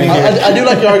argument. I do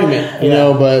like your argument,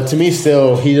 but to me,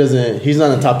 still, he's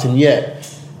not in the top 10 yet.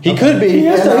 He could be. He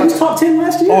was top 10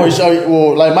 last year.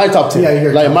 Like my top 10.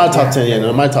 Yeah, like my top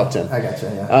 10. My top 10. I got you.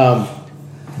 Yeah.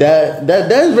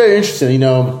 That is very interesting.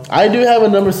 I do have a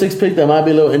number 6 pick that might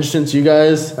be a little interesting to you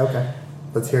guys. Okay,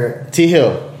 let's hear it. T.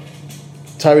 Hill,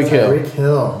 Tyreek Hill.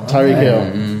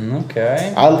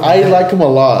 Okay. I like him a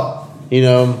lot.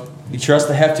 You trust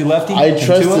the hefty lefty? I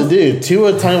trust the dude.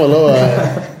 Tua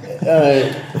Tagovailoa.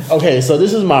 Okay, so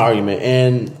this is my argument,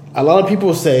 and a lot of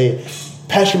people say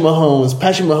Patrick Mahomes.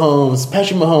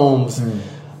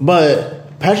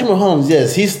 But Patrick Mahomes,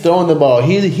 yes, he's throwing the ball.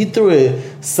 He threw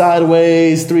it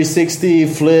sideways, 360,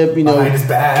 flip, behind his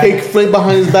back. Kick, flip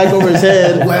behind his back over his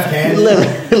head.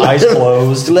 Left-handed. Eyes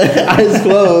closed. Eyes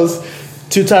closed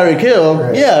to Tyreek Hill.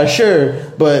 Right. Yeah,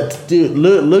 sure. But, dude,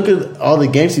 look at all the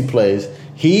games he plays.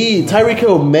 Tyreek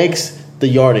Hill makes the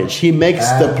yardage. He makes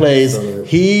the plays. Absolutely.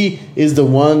 He is the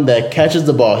one that catches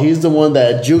the ball. He's the one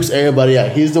that jukes everybody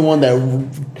out. He's the one that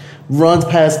runs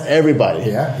past everybody.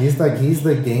 Yeah, he's the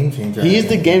game changer. He's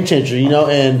the game changer,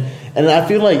 and I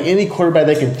feel like any quarterback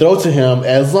that can throw to him,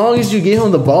 as long as you give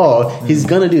him the ball, he's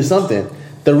gonna do something.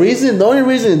 The only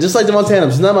reason, just like Devontae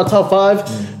Adams, he's not my top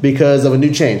 5 because of a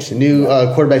new change, a new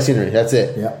quarterback scenery. That's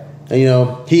it. Yeah.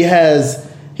 And,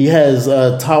 he has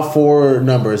top 4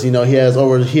 numbers. He has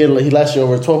he last year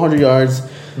over 1,200 yards.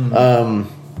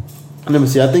 Let me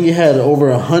see. I think he had over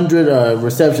 100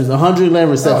 receptions, 111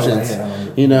 receptions. Oh,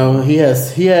 yeah.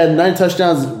 He had 9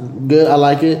 touchdowns. Good, I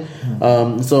like it.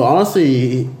 So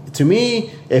honestly, to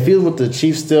me, if he was with the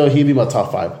Chiefs still, he'd be my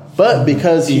top 5. But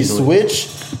because he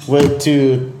switched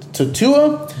to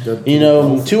Tua,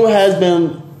 Tua has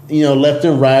been left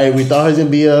and right. We thought he was gonna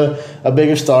be a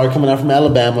bigger star coming out from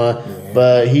Alabama,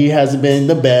 but he hasn't been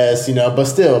the best. But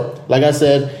still, like I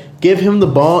said, give him the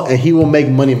ball and he will make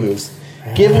money moves.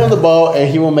 Give him the ball and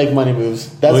he will make money moves.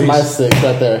 That's my 6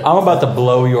 right there. I'm about to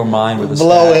blow your mind with a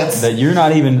stat that you're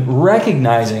not even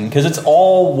recognizing because it's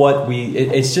all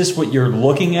it's just what you're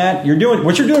looking at.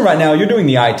 What you're doing right now, you're doing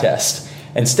the eye test.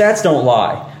 And stats don't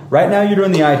lie. Right now you're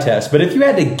doing the eye test. But if you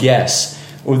had to guess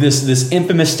with this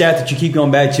infamous stat that you keep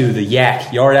going back to, the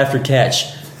YAC, yard after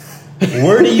catch,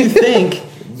 where do you think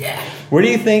Where do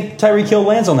you think Tyreek Hill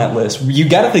lands on that list? You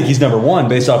got to think he's number 1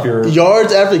 based off your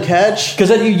yards after catch. Because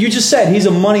you just said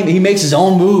he makes his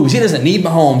own moves. He doesn't need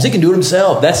Mahomes. He can do it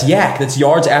himself. That's YAC. That's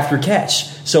yards after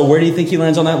catch. So where do you think he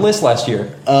lands on that list last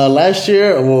year? Last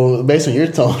year, well, based on your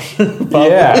tone,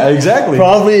 yeah, exactly.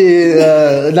 Probably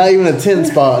not even a 10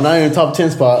 spot, not even a top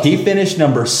 10 spot. He finished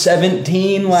number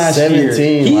 17 last year.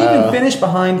 He even finished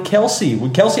behind Kelsey.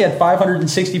 Kelsey had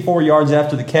 564 yards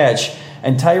after the catch.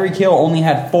 And Tyreek Hill only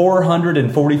had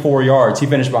 444 yards. He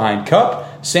finished behind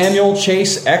Kupp, Samuel,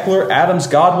 Chase, Eckler, Adams,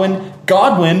 Godwin.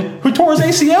 Godwin, who tore his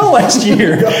ACL last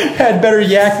year, had better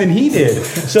YAC than he did.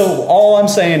 So all I'm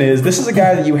saying is this is a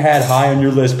guy that you had high on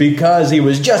your list because he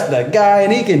was just that guy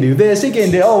and he can do this. He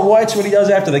can do, watch what he does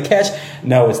after the catch.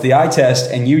 No, it's the eye test,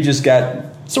 and you just got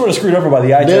sort of screwed over by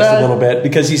the eye test a little bit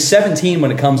because he's 17 when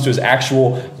it comes to his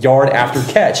actual yard after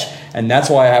catch. And that's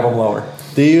why I have him lower.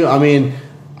 Do you? I mean,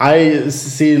 I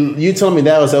see you telling me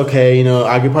that was okay.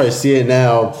 I could probably see it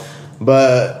now,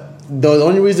 but the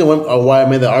only reason why I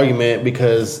made the argument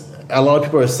because a lot of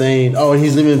people are saying, "Oh,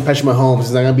 he's leaving Patrick Mahomes.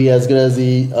 He's not going to be as good as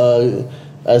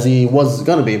he was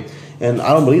going to be," and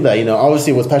I don't believe that.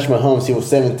 Obviously, with Patrick Mahomes, he was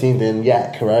 17th in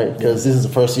YAC, right? Because this is the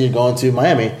first year going to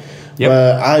Miami. Yep.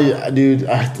 But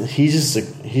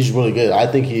he's really good. I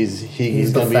think he's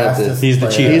going to be up there. He's the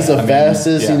cheetah. He's the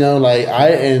fastest.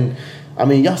 Yeah. I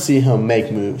mean, y'all see him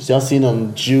make moves. Y'all seen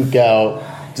him juke out,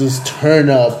 just turn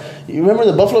up. You remember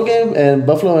the Buffalo game and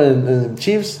Buffalo and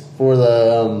Chiefs for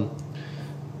the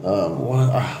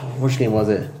which game was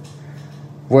it?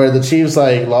 Where the Chiefs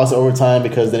lost overtime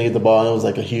because they didn't get the ball and it was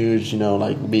a huge,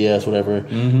 BS, whatever.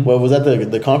 Mm-hmm. Well, was that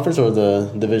the conference or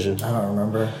the division? I don't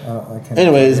remember. I can't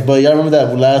Anyways, but y'all remember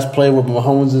that last play where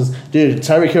Mahomes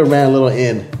Tyreek Hill ran a little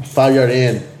 5-yard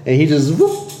in, and he just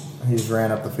whoop. He's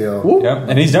ran up the field. Yep.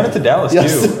 And he's done it to Dallas,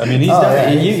 too. I mean,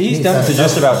 he's done it to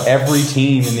just about every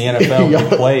team in the NFL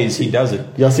who plays. He does it.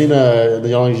 Y'all seen the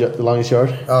longest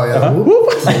yard? Oh, yeah. Uh-huh. Whoop.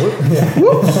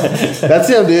 That's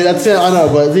him, dude. That's him. I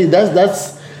know, but see,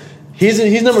 that's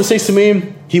he's number 6 to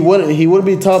me. He wouldn't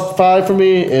be top 5 for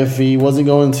me if he wasn't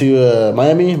going to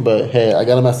Miami. But hey, I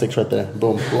got him at 6 right there.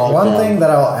 Boom. One thing that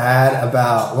I'll add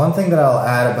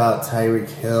about Tyreek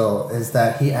Hill is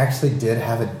that he actually did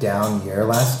have a down year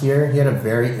last year. He had a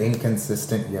very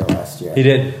inconsistent year last year. He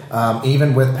did,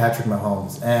 even with Patrick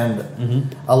Mahomes,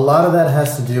 and a lot of that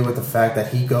has to do with the fact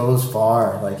that he goes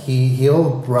far.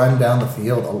 He'll run down the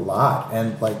field a lot,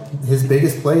 and his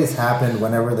biggest plays happened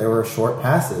whenever there were short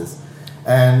passes,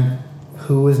 and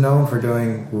who is known for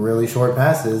doing really short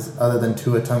passes other than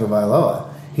Tua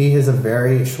Tagovailoa. He is a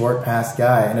very short pass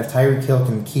guy, and if Tyreek Hill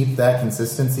can keep that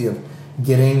consistency of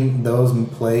getting those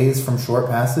plays from short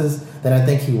passes, then I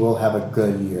think he will have a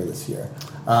good year this year.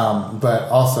 But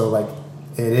also,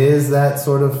 it is that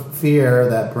sort of fear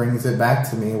that brings it back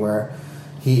to me where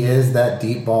he is that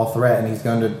deep ball threat, and he's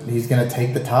going to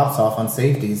take the tops off on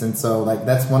safeties, and so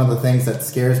that's one of the things that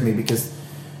scares me because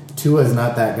Tua is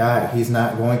not that guy. He's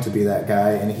not going to be that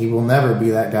guy, and he will never be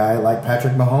that guy like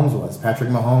Patrick Mahomes was. Patrick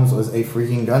Mahomes was a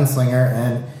freaking gunslinger,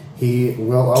 and he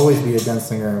will always be a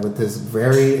gunslinger with this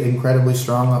very incredibly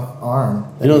strong arm.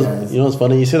 You know what's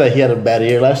funny? You said that he had a bad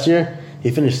year last year.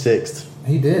 He finished 6th.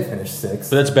 He did finish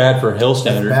 6th. But that's bad for Hill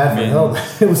standard. That's bad for Hill.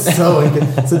 It was so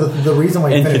so the reason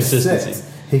why he finished inconsistency. 6th.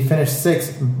 He finished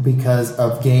 6th because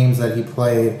of games that he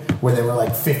played where they were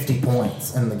like 50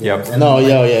 points in the games. Yep. And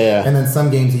And then some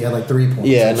games he had like 3 points.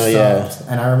 Yeah,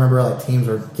 And I remember like teams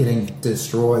were getting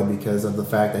destroyed because of the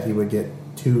fact that he would get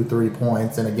 2-3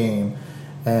 points in a game,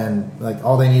 and like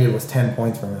all they needed was 10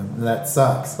 points from him, and that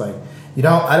sucks. Like I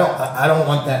don't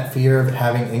want that fear of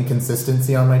having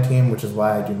inconsistency on my team, which is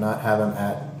why I do not have him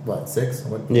at. What, 6?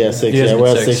 Yeah, 6. Yeah,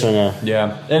 we're at 6 right now.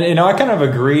 Yeah, and I kind of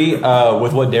agree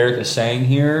with what Derek is saying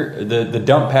here. The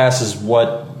dump pass is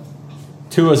what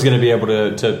Tua is going to be able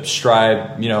to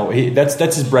strive.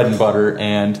 That's his bread and butter,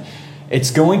 and it's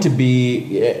going to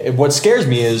be. What scares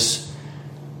me is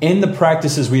in the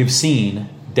practices we have seen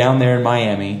down there in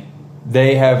Miami,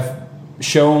 they have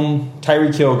shown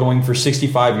Tyreek Hill going for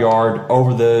 65-yard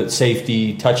over the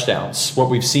safety touchdowns,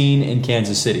 what we've seen in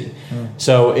Kansas City.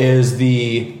 So is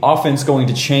the offense going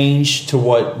to change to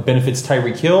what benefits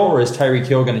Tyreek Hill, or is Tyreek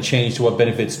Hill going to change to what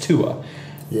benefits Tua?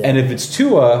 Yeah. And if it's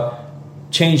Tua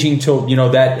changing to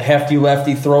that hefty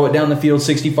lefty, throw it down the field,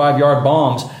 65-yard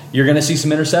bombs, you're going to see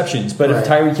some interceptions. But if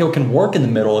Tyreek Hill can work in the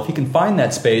middle, if he can find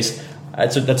that space,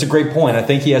 that's a great point. I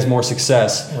think he has more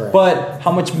success. Right. But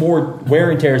how much more wear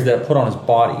and tear is that put on his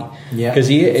body? Yeah. Because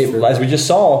as we just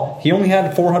saw, he only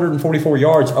had 444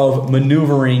 yards of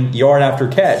maneuvering yard after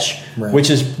catch, which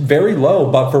is very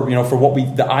low, but for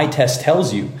what the eye test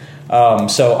tells you.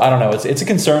 So I don't know. It's a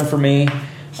concern for me.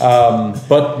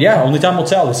 But yeah, only time will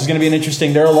tell. This is going to be an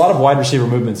interesting. There are a lot of wide receiver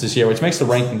movements this year, which makes the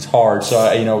rankings hard.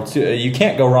 So you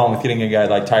can't go wrong with getting a guy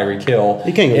like Tyreek Hill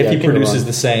if he produces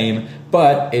the same.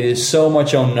 But it is so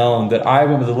much unknown that I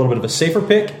went with a little bit of a safer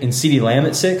pick in CeeDee Lamb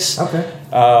at 6. Okay.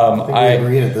 I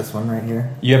agreed at this one right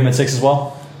here. You have him at 6 as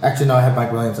well? Actually, no, I have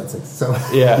Mike Williams at 6. So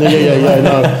yeah. No,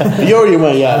 you already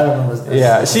went,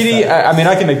 yeah. CD,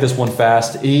 I can make this one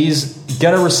fast. He's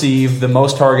going to receive the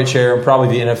most target share in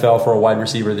probably the NFL for a wide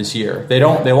receiver this year. They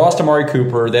lost Amari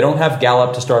Cooper. They don't have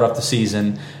Gallup to start off the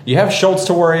season. You have Schultz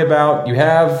to worry about. You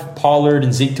have Pollard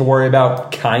and Zeke to worry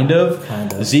about, kind of.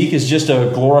 Zeke is just a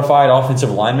glorified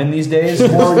offensive lineman these days.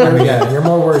 You're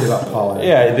more worried about Pollard.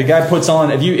 Yeah, the guy puts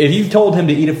on. If you told him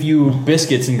to eat a few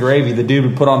biscuits and gravy, the dude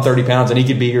would put on 30 pounds and he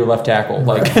could be your left tackle.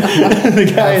 Like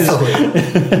the guy is. By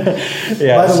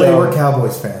the way, we're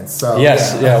Cowboys fans. So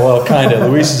yes, well, kind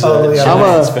of. Luis is a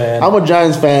Giants fan. I'm a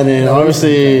Giants fan, and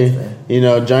obviously,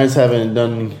 Giants haven't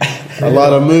done a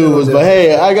lot of moves. But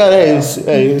hey,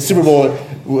 Super Bowl.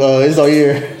 This is our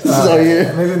year. This is our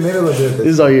year. Maybe they'll do it. This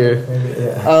is our year. Maybe,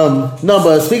 yeah. No,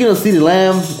 but speaking of CeeDee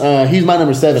Lamb, he's my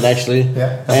number 7 actually.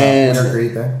 Yeah, and agreed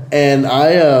there. And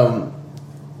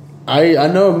I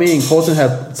know me and Colton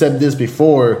have said this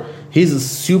before. He's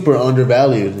super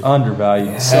undervalued.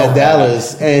 At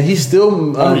Dallas, and he's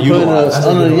still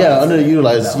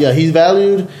underutilized. Yeah, he's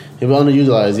valued. He's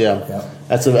underutilized. Yeah.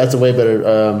 That's a way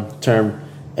better term.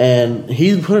 And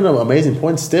he's putting up amazing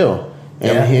points still,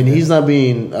 and he's not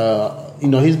being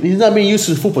he's not being used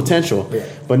to his full potential. Yeah.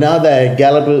 But now that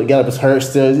Gallup is hurt,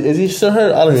 is he still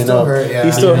hurt? I don't even know.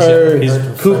 He's still hurt.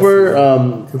 Cooper.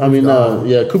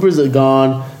 Cooper's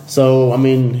gone. So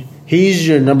he's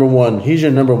your number one. He's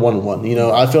your number one.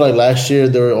 I feel like last year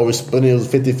they were over splitting. It was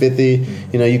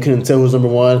 50-50. You couldn't tell who was number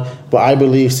one. But I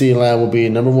believe CeeDee Lamb will be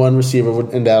number 1 receiver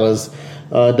in Dallas.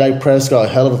 Dak Prescott,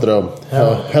 hell of a throw.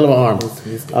 Hell of an arm.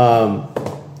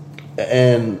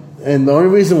 And the only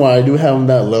reason why I do have him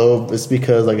that low is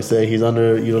because, like I said, he's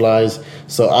underutilized.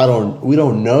 So we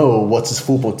don't know what his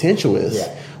full potential is.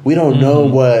 Yeah. We don't know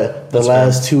what the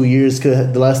last 3 years could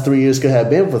have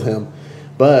been with him.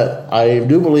 But I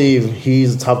do believe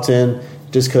he's top 10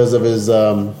 just because of his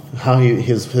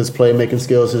his playmaking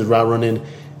skills, his route running,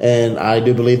 and I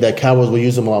do believe that Cowboys will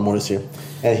use him a lot more this year.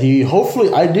 And I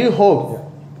do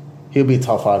hope he'll be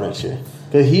top 5 next year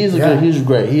because he's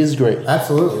great. He is great.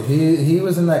 Absolutely, he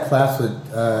was in that class with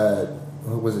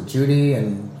was it Judy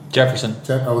and Jefferson?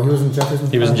 He was in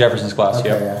Jefferson's. He was in Jefferson's class. Okay,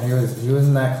 yeah, he was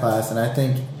in that class, and I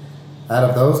think. Out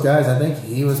of those guys, I think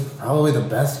he was probably the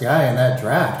best guy in that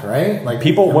draft, right? Like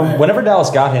whenever Dallas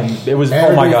got him, it was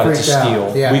oh my god, it's a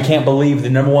steal. Yeah. We can't believe the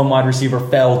number 1 wide receiver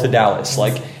fell to Dallas.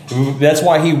 Like That's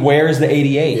why he wears the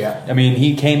 88. Yeah. I mean,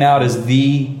 he came out as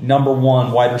the number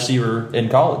one wide receiver in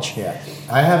college. Yeah.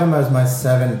 I have him as my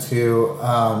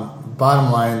 7-2.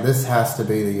 Bottom line, this has to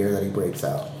be the year that he breaks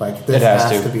out. Like, this It has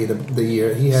has to. to be the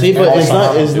year. He has See, but every-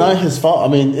 it's not his fault.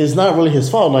 I mean, it's not really his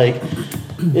fault. Like,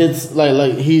 it's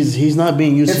like he's not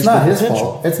being used. It's to not his his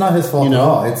potential. fault. It's not his fault You know? at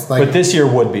all. It's like, But this year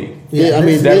would be. Yeah, I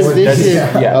mean, this this year,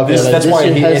 Yeah, okay, like that's this why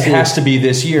year it has to be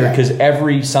this year, Yeah. because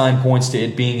every sign points to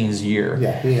it being his year.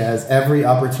 yeah, he has every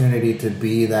opportunity to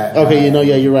be that. Okay, guy. you know,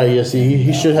 yeah, you're right. Yeah, see,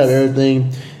 he should have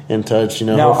everything in touch. You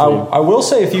know, Now, hopefully. I will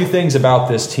say a few things about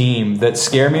this team that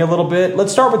scare me a little bit.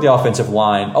 Let's start with the offensive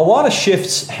line. A lot of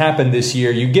shifts happen this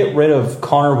year. You get rid of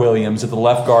Connor Williams at the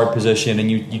left guard position, and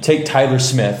you take Tyler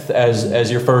Smith as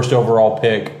your first overall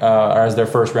pick, or as their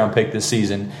first round pick this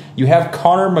season. You have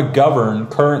Connor McGovern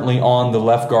currently on the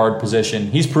left guard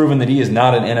position. He's proven that he is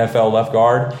not an NFL left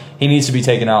guard. He needs to be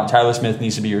taken out. Tyler Smith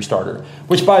needs to be your starter.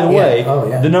 Which, by the way,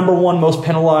 the number one most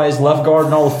penalized left guard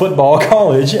in all of football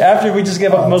college, after we just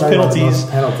gave up the most penalties.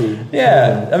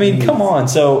 Yeah, I mean, come on.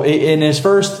 So in his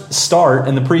first start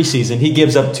in the preseason, he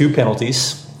gives up 2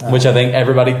 penalties, which I think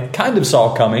everybody kind of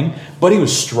saw coming. But he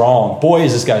was strong. Boy,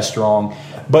 is this guy strong.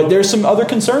 But there's some other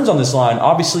concerns on this line.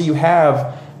 Obviously, you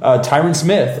have Tyron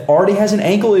Smith already has an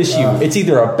ankle issue. It's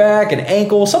either a back, an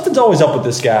ankle. Something's always up with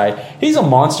this guy. He's a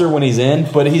monster when he's in,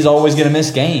 but he's always going to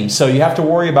miss games. So you have to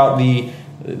worry about the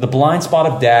blind spot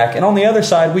of Dak. And on the other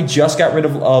side, we just got rid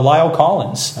of Lyle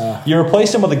Collins. You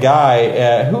replaced him with a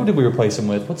guy. Who did we replace him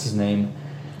with? What's his name?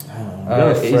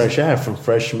 fresh. I have from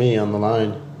Fresh Me on the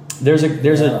line. There's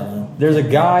a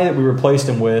guy that we replaced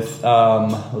him with.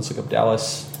 Let's look up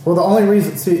Dallas. Well, the only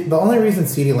reason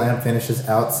CeeDee Lamb finishes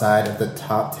outside of the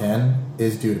top 10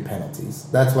 is due to penalties.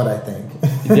 That's what I think.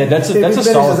 Yeah, that's a if he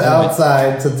solid finishes point.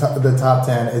 outside to the top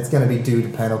 10, it's going to be due to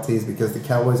penalties because the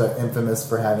Cowboys are infamous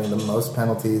for having the most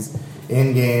penalties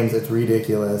in games. It's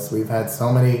ridiculous. We've had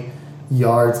so many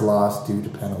yards lost due to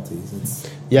penalties.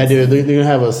 Yeah, dude, they're gonna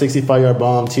have a 65-yard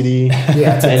bomb TD.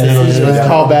 Yeah, and then it's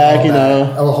call back, you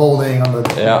know. A holding on the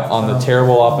the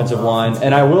terrible offensive line.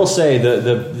 And I will say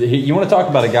you want to talk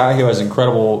about a guy who has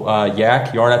incredible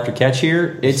yard after catch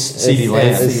here. It's CeeDee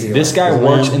Lamb. This guy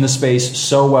works in the space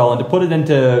so well. And to put it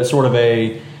into sort of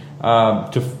a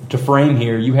to frame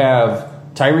here, you have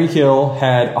Tyreek Hill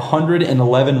had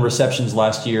 111 receptions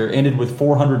last year, ended with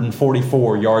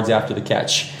 444 yards after the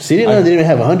catch. CeeDee Lamb didn't even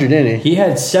have 100, didn't he? He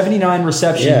had 79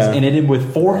 receptions and ended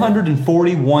with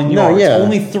 441 yards. No, yeah.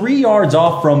 Only 3 yards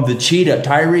off from the cheetah,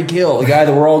 Tyreek Hill, the guy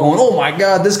that we're all going, oh my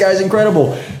God, this guy's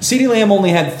incredible. CeeDee Lamb only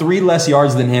had 3 less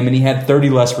yards than him, and he had 30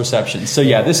 less receptions. So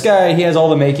yeah, this guy, he has all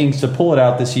the makings to pull it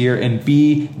out this year and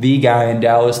be the guy in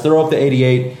Dallas. Throw up the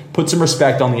 88. Put some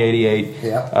respect on the 88.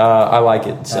 Yeah. I like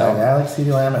it. So I like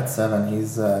CeeDee Lamb at 7.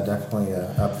 He's definitely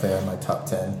up there in my top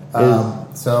 10.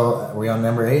 So are we on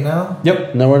number 8 now?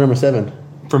 Yep. No, we're number 7.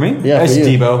 For me? Yeah, it's for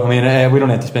you. Debo. I mean, we don't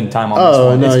have to spend time on this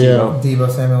one. No, It's yeah. Debo. Debo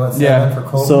Samuel at 7 for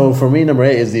Colton. So for me, number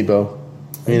 8 is Debo.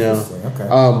 You know, Interesting,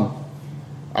 okay.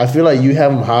 I feel like you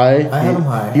have him high. I have him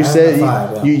high. You I have said him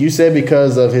at 5, you said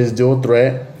because of his dual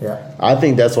threat. Yeah. I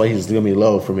think that's why he's gonna be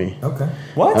low for me. Okay.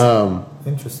 What?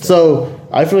 Interesting. So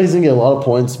I feel like he's gonna get a lot of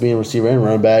points being a receiver and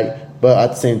running back, but at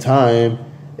the same time,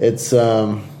 it's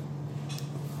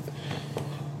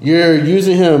you're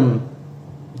using him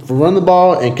for running the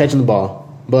ball and catching the ball.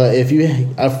 But if you,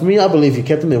 for me, I believe if you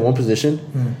kept him in one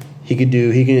position, he can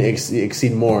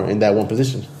exceed more in that one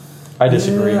position. I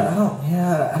disagree.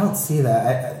 I don't see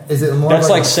that. Is it more? That's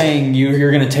like saying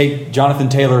you're going to take Jonathan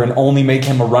Taylor and only make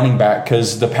him a running back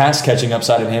because the pass catching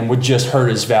upside of him would just hurt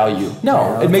his value.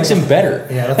 No, it makes him better.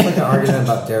 Yeah, that's like an argument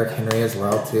about Derrick Henry as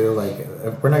well too. Like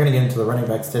we're not going to get into the running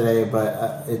backs today,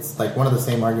 but it's like one of the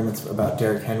same arguments about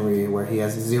Derrick Henry where he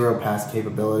has 0 pass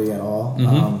capability at all.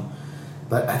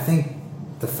 But I think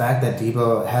the fact that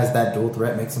Debo has that dual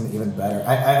threat makes him even better.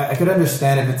 I could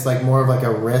understand if it's like more of like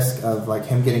a risk of like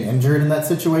him getting injured in that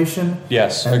situation.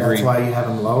 Yes, and agreed. that's why you have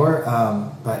him lower.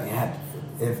 But yeah,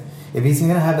 if he's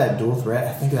gonna have that dual threat,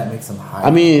 I think that makes him high.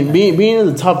 I mean, being in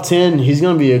the top 10, he's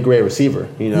gonna be a great receiver.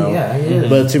 You know. Yeah, he is.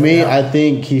 But to me, I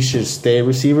think he should stay a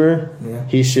receiver. Yeah.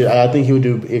 He should. I think he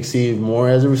would exceed more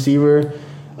as a receiver.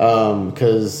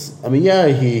 Because I mean, yeah,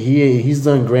 he's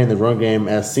done great in the run game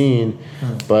as seen,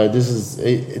 but this is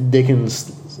they can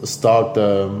stalk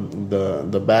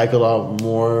the back a lot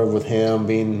more with him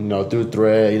being through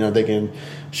threat. They can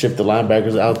shift the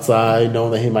linebackers outside,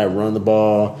 knowing that he might run the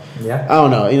ball. Yeah, I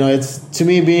don't know. It's to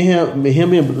me being him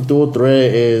being a dual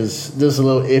threat is just a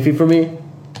little iffy for me.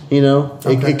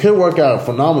 It could work out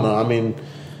phenomenal. I mean,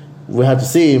 we have to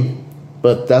see,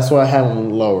 but that's why I have him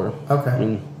lower.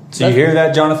 Okay. So you hear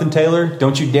that, Jonathan Taylor?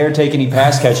 Don't you dare take any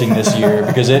pass catching this year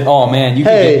because you could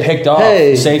get picked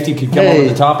off. Safety could come over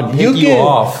the top and pick you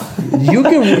off. You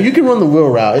can run the wheel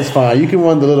route. It's fine. You can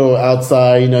run the little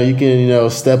outside. You can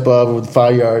step up with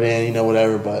 5 yard in.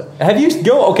 Whatever. But here's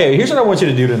what I want you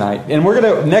to do tonight. And we're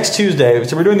gonna next Tuesday.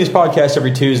 So we're doing these podcasts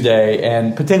every Tuesday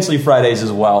and potentially Fridays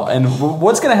as well. And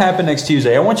what's gonna happen next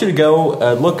Tuesday? I want you to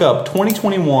go look up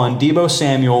 2021 Deebo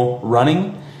Samuel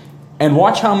running. And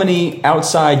watch how many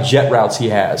outside jet routes he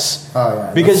has. Oh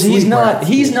yeah, because he's not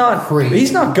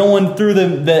going through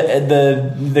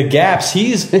the gaps.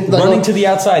 He's running to the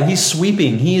outside. He's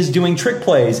sweeping. He is doing trick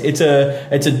plays. It's a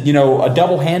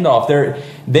double handoff.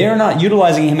 They're not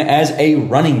utilizing him as a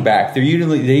running back.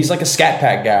 He's like a scat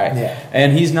pack guy. Yeah.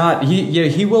 And he's not.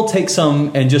 He will take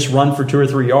some and just run for 2 or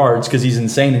 3 yards because he's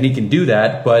insane and he can do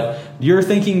that. But you're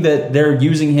thinking that they're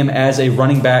using him as a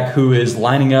running back who is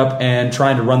lining up and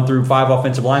trying to run through 5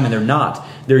 offensive linemen. They're not.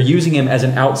 They're using him as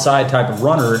an outside type of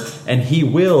runner, and he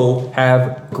will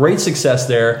have great success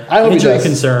there. I hope Injury he does.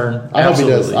 concern. I hope he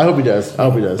does. I hope he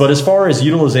does. But as far as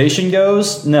utilization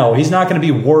goes, no, he's not going to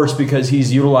be worse because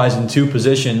he's utilized in 2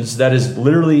 positions. That is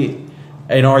literally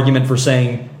an argument for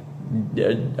saying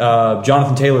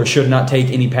Jonathan Taylor should not take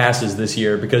any passes this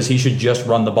year because he should just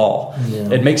run the ball.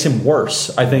 Yeah. It makes him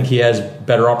worse. I think he has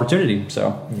better opportunity.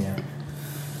 So yeah.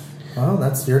 Well,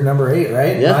 that's your number 8,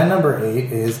 right? Yeah. My number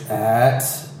 8 is at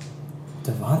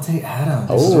Devontae Adams.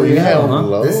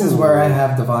 This is where I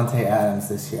have Devontae Adams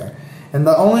this year. And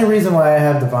the only reason why I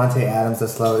have Devontae Adams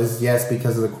this low is, yes,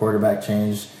 because of the quarterback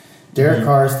change. Derek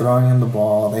Carr is throwing him the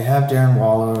ball. They have Darren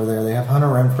Waller over there. They have Hunter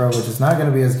Renfrow, which is not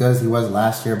going to be as good as he was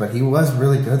last year, but he was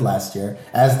really good last year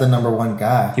as the number 1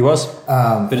 guy. he was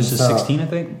finished 16, I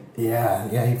think.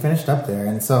 Yeah, he finished up there.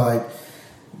 And so,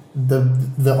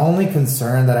 the only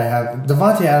concern that I have,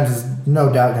 Devontae Adams is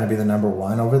no doubt going to be the number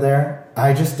 1 over there.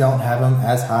 I just don't have him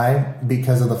as high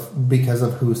because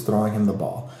of who's throwing him the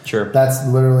ball. Sure. That's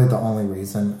literally the only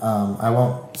reason. I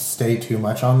won't stay too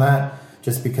much on that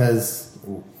just because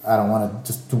I don't want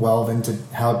to just delve into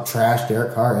how trash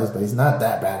Derek Carr is, but he's not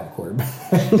that bad of a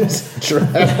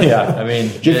quarterback. Yeah, I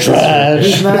mean, you're trash.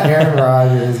 He's not Aaron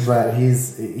Rodgers, but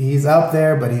he's up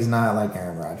there, but he's not like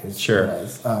Aaron Rodgers. Sure.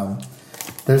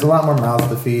 There's a lot more mouths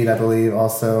to feed, I believe,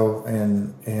 also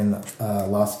in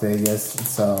Las Vegas.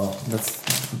 So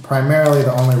that's primarily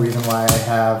the only reason why I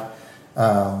have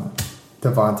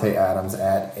Devontae Adams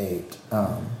at 8.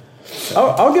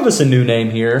 I'll give us a new name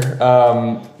here.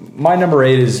 My number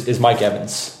 8 is Mike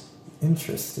Evans.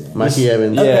 Interesting. Mikey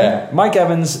Evans. Yeah, Okay. Mike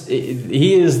Evans,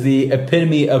 he is the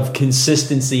epitome of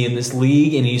consistency in this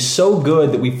league, and he's so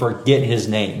good that we forget his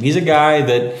name. He's a guy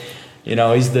that,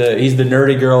 he's the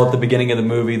nerdy girl at the beginning of the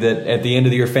movie that at the end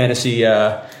of your fantasy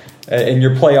in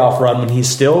your playoff run, when he's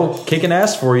still kicking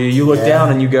ass for you, you look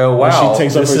down and you go, wow. She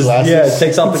takes off her glasses. Yeah,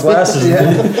 takes off the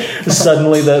glasses.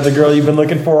 Suddenly the girl you've been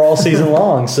looking for all season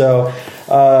long. So,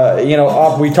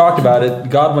 we talked about it.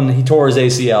 Godwin, he tore his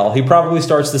ACL. He probably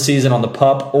starts the season on the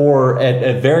PUP or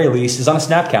at very least is on a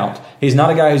snap count. He's not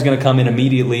a guy who's going to come in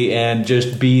immediately and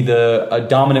just be a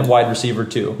dominant wide receiver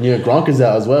too. Yeah, Gronk is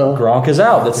out as well. Gronk is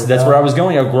out. That's where I was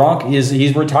going. Gronk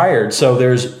he's retired. So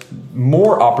there's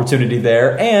more opportunity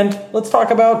there. And let's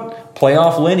talk about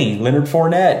playoff Leonard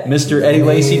Fournette, Mr. Eddie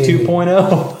Lacy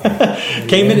 2.0.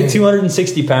 Came in at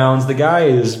 260 pounds. The guy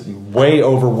is way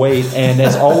overweight and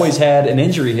has always had an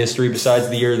injury history besides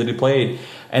the year that he played.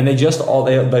 And they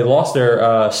lost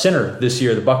their center this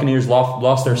year. The Buccaneers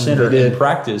lost their center in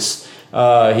practice.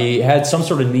 He had some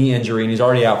sort of knee injury, and he's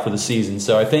already out for the season.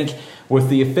 So I think with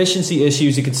the efficiency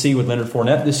issues you could see with Leonard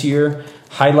Fournette this year,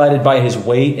 highlighted by his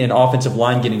weight and offensive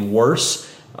line getting worse,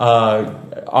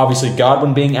 obviously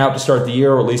Godwin being out to start the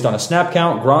year, or at least on a snap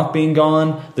count, Gronk being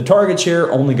gone, the target share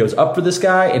only goes up for this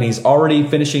guy, and he's already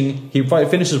he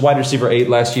finishes wide receiver 8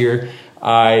 last year.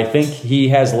 I think he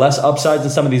has less upside than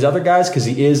some of these other guys because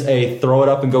he is a throw it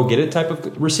up and go get it type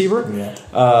of receiver.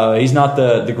 Yeah. He's not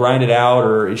the grind it out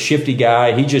or shifty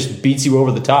guy. He just beats you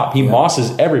over the top. He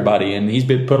mosses everybody, and he's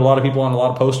put a lot of people on a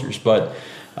lot of posters. But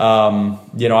I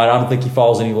don't think he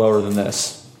falls any lower than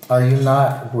this. Are you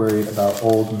not worried about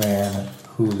old man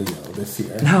Julio this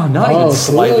year? No, not even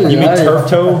slightly. Really? You mean turf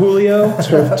toe Julio?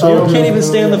 Turf toe. You can't even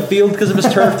stay on the field because of his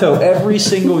turf toe every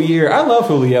single year. I love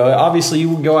Julio. Obviously,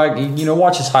 you go out,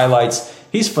 watch his highlights.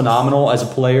 he's phenomenal as a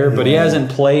player, but he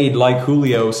hasn't played like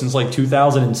Julio since like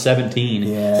 2017.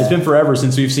 Yeah. It's been forever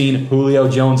since we've seen Julio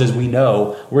Jones as we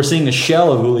know. We're seeing a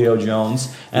shell of Julio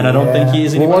Jones, and I don't think he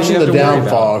is We're anybody watching you have the to worry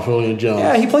downfall about. of Julio Jones.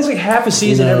 Yeah, he plays like half a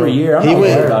season every year. I'm he not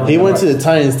worried about went. He him. went to the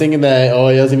Titans thinking that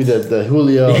he was gonna be the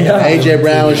Julio Yeah. AJ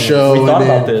Brown show. We thought and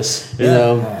about then, this. You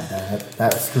know,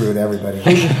 That screwed everybody.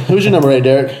 who's your number 8,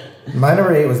 Derek? My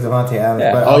number 8 was Devontae Adams,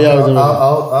 Yeah. but Oh, yeah, it was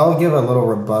Devontae. I'll give a little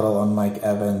rebuttal on Mike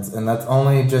Evans, and that's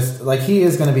only just like he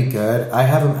is going to be good. I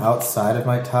have him outside of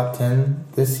my top 10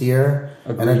 this year,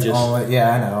 and it's Egregious. only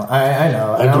I know,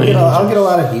 and I'll get a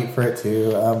lot of heat for it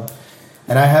too.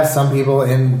 And I have some people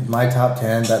in my top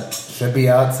 10 that should be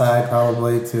outside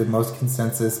probably to most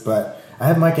consensus, but I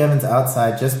have Mike Evans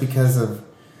outside just because of.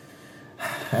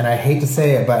 And I hate to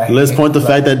say it, but Let's point the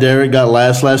fact that Derek got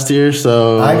last year.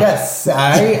 So I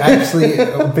actually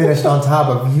finished on top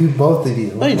of you, both of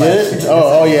you. No, you last did. year.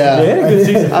 Oh yeah. Yeah, good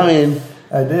season. I mean,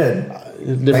 I did.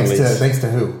 different leagues. Thanks to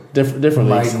who? Different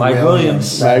leagues. Mike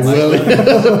Williams. Mike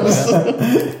Williams.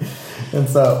 And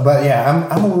so, but yeah,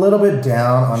 I'm a little bit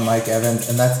down on Mike Evans,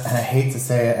 and I hate to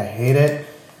say it, I hate it,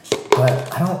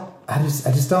 but I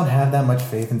just don't have that much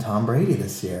faith in Tom Brady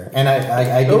this year, and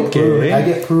I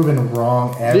get proven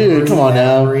wrong every. Dude, come on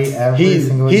now. Every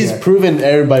single he's year. proven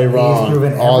everybody wrong. He's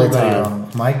proven all the everybody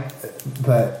time. wrong.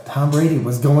 But Tom Brady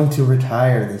was going to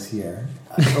retire this year.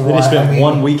 Then he spent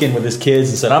one weekend with his kids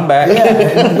and said, "I'm back."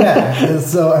 Yeah.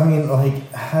 So I mean, like,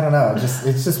 I don't know.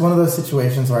 It's just one of those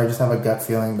situations where I just have a gut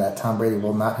feeling that Tom Brady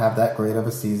will not have that great of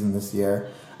a season this year.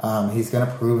 He's going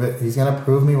to prove it. He's going to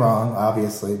prove me wrong,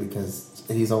 obviously, because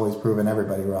he's always proven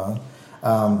everybody wrong.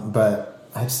 But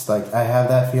I have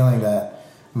that feeling that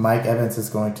Mike Evans is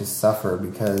going to suffer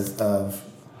because of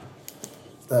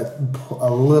a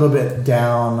little bit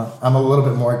down. I'm a little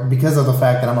bit more because of the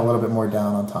fact that I'm a little bit more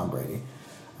down on Tom Brady.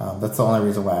 That's the only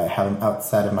reason why I have him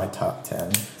outside of my top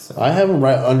 10. So. I have him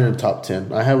right under the top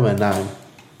 10. I have him at 9.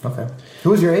 Okay.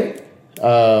 Who was your 8?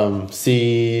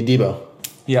 See Debo.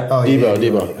 Yeah. Oh,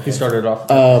 Debo. He started off.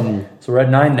 So we're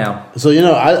at 9 now. So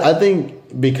I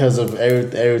think because of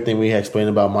everything we explained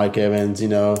about Mike Evans, he's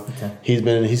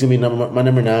gonna be my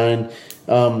number 9.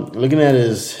 Looking at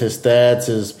his stats,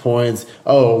 his points.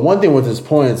 Oh, one thing with his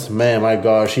points, man, my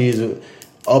gosh, he's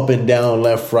up and down,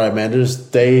 left, right, man. There's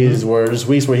days there's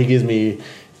weeks where he gives me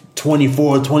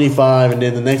 24, 25, and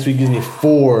then the next week gives me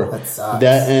 4. That sucks.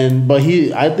 But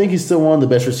I think he's still one of the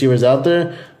best receivers out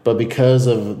there. But because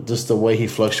of just the way he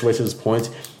fluctuates his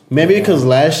points, maybe because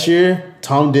last year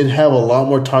Tom did have a lot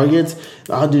more targets.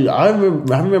 Dude, I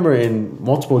remember in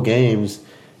multiple games,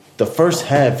 the first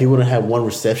half he wouldn't have one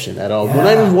reception at all. Yeah. Well,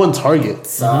 not even one target.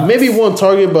 Sucks. Maybe one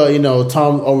target, but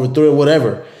Tom overthrew it,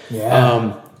 whatever.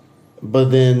 Yeah.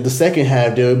 But then the second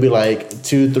half, there would be like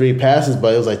 2-3 passes,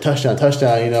 but it was like touchdown,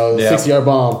 60-yard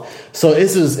bomb. So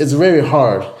it's very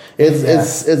hard.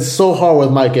 It's so hard with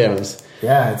Mike Evans.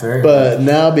 Yeah, it's very But hard.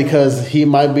 now because he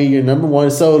might be your number 1,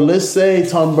 so let's say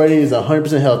Tom Brady is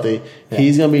 100% healthy,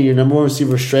 he's gonna be your number 1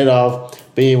 receiver straight off.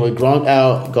 Being with Gronk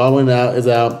out, Godwin is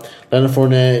out, Leonard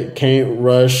Fournette can't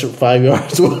rush 5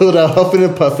 yards without huffing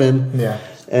and puffing. Yeah.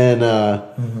 And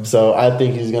so I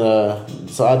think he's gonna.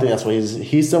 So I think that's why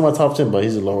he's still my top 10, but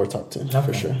he's a lower top 10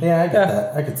 for sure. Yeah, I get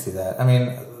that. I could see that. I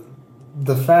mean,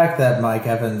 the fact that Mike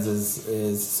Evans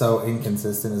is so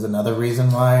inconsistent is another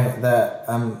reason why that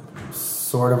I'm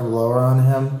sort of lower on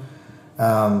him.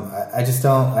 I just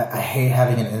don't. I hate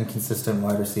having an inconsistent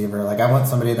wide receiver. Like I want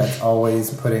somebody that's always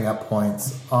putting up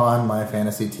points on my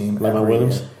fantasy team. Like Mike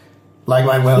Williams. Year. Like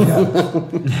Mike Williams.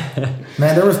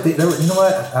 Man, there was. You know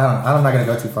what? I'm not going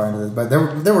to go too far into this, but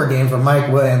there were games where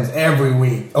Mike Williams every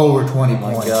week over 20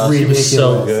 points. gosh, he was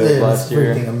so good It was last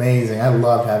year. freaking amazing. I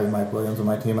love having Mike Williams on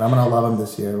my team, and I'm going to love him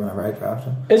this year whenever I draft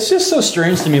him. It's just so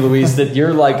strange to me, Luis, that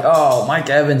you're like, oh, Mike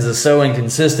Evans is so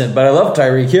inconsistent, but I love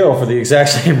Tyreek Hill for the exact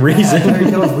same reason. Tyreek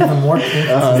Hill is even more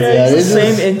inconsistent. Yeah, Yeah, it's the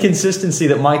it's same inconsistency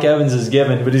that Mike Evans is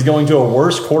given, but he's going to a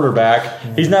worse quarterback.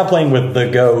 He's not playing with the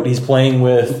GOAT. He's playing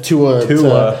with Tua.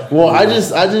 Well, I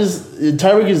just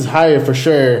Tyreek is higher for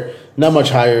sure. Not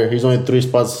much higher. He's only 3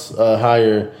 spots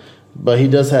higher, but he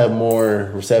does have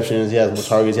more receptions. He has more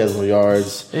targets. He has more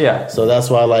yards. Yeah. So that's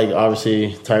why I like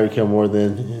obviously Tyreek Hill more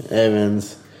than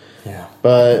Evans. Yeah.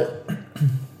 But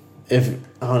if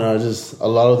I don't know, just a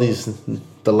lot of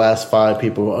the last 5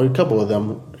 people, a couple of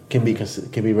them can be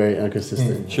very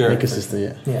inconsistent. Sure.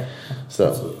 Inconsistent. Yeah. Yeah. So.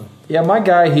 Absolutely. Yeah, my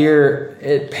guy here,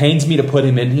 it pains me to put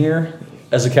him in here.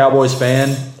 As a Cowboys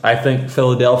fan, I think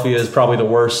Philadelphia is probably the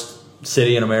worst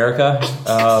city in America.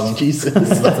 Jesus.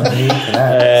 That's some heat for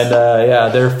that.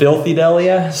 And they're filthy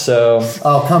Delia. So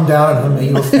Oh, come down on him,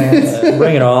 Eagles fans.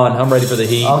 bring it on. I'm ready for the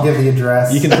heat. I'll give the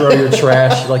address. You can throw your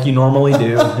trash like you normally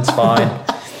do. It's fine.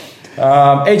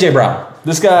 AJ Brown.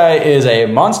 This guy is a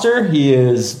monster. He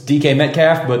is DK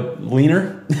Metcalf, but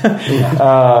leaner.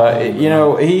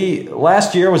 He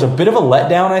last year was a bit of a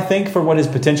letdown, I think, for what his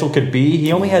potential could be.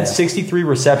 He only had 63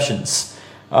 receptions.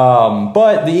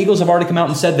 But the Eagles have already come out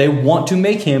and said they want to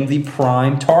make him the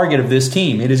prime target of this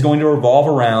team. It is going to revolve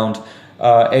around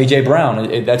AJ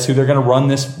Brown. That's who they're going to run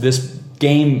this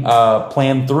game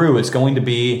plan through. It's going to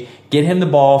be get him the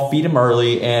ball, feed him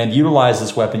early, and utilize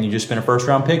this weapon you just spent a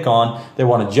first-round pick on. They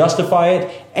want to justify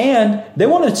it, and they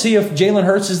want to see if Jalen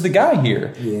Hurts is the guy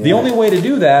here. Yeah. The only way to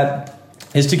do that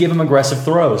is to give him aggressive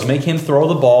throws. Make him throw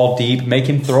the ball deep. Make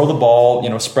him throw the ball,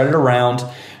 spread it around.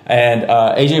 And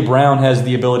A.J. Brown has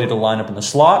the ability to line up in the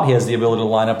slot. He has the ability to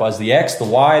line up as the X, the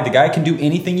Y. The guy can do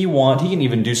anything you want. He can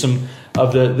even do some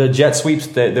of the jet sweeps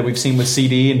that we've seen with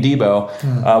CD and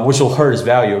Debo, which will hurt his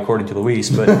value, according to Luis.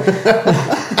 But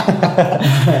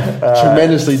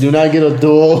tremendously. Do not get a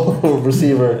dual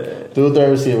receiver. Dual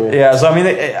third receiver. Yeah, so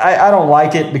I don't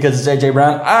like it because it's A.J.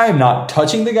 Brown. I'm not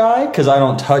touching the guy because I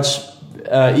don't touch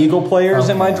Eagle players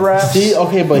in my draft. See,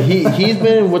 okay, but he's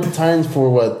been with the Titans for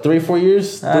what, 3-4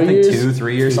 years? I think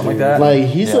 2-3 years, something like that. Like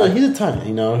he's a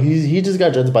Titan, he just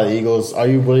got drafted by the Eagles. Are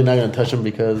you really not going to touch him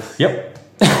because? Yep.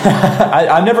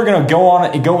 I'm never going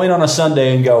to go in on a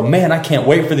Sunday and go, man, I can't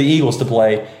wait for the Eagles to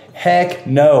play. Heck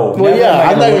no. Well,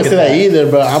 I'm not going to say that either,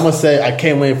 but I'm going to say I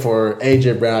can't wait for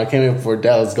A.J. Brown. I can't wait for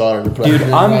Dallas Goedert to play. Dude,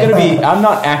 I'm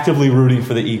not actively rooting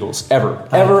for the Eagles, ever.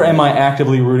 Ever am I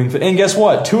actively rooting for. And guess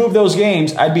what? 2 of those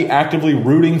games, I'd be actively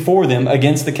rooting for them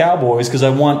against the Cowboys because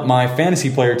I want my fantasy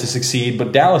player to succeed,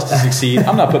 but Dallas to succeed.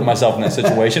 I'm not putting myself in that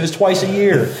situation. It's twice a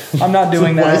year. I'm not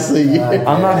doing that. Twice a year.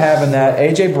 I'm not having that.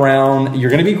 A.J. Brown, you're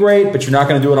going to be great, but you're not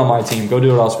going to do it on my team. Go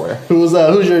do it elsewhere. Who's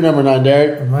your number 9,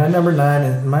 Derek? My number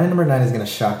 9 is going to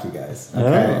shock you guys. Okay,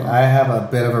 I have a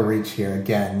bit of a reach here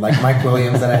again. Like Mike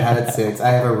Williams that I had at 6, I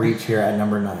have a reach here at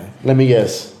number 9. Let me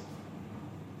guess.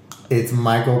 It's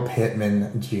Michael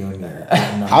Pittman Jr.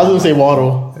 I was going to say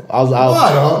Waddle.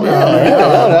 Waddle?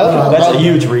 That's a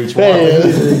huge reach.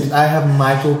 I have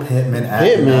Michael Pittman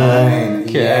at 9.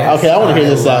 Okay. Yes, Okay, I want to hear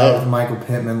this out. Michael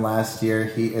Pittman last year.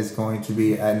 He is going to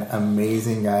be an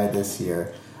amazing guy this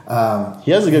year.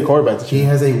 He has a good quarterback this year. He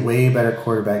has a way better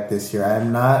quarterback this year. I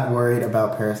am not worried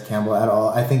about Paris Campbell at all.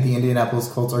 I think the Indianapolis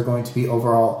Colts are going to be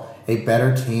overall a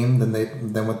better team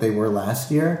than what they were last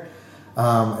year.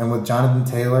 And with Jonathan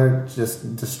Taylor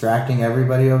just distracting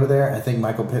everybody over there, I think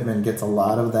Michael Pittman gets a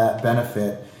lot of that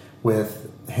benefit with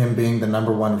him being the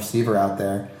number 1 receiver out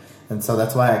there. And so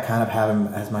that's why I kind of have him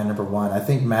as my number 1. I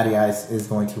think Matty Ice is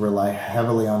going to rely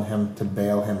heavily on him to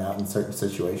bail him out in certain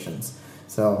situations.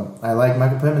 So I like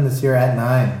Michael Pittman this year at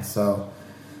 9. So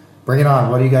bring it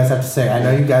on. What do you guys have to say? I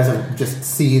know you guys are just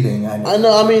seething. I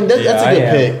know. I mean, that's a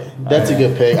good pick. That's a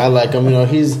good pick. I like him.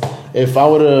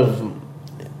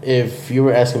 If you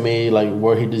were asking me like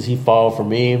where does he fall for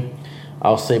me,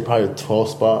 I'll say probably the 12th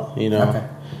spot. Okay.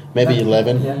 Maybe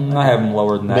 11. Yeah. I have him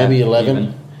lower than that. Maybe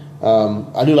 11.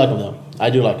 I do like him though.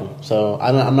 I do like him. So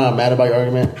I'm not mad about your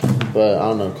argument, but I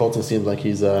don't know. Colton seems like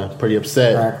he's pretty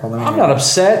upset. I'm not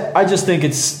upset. I just think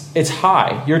it's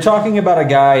high. You're talking about a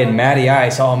guy in Matty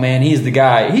Ice. Oh man, he's the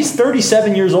guy. He's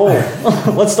 37 years old.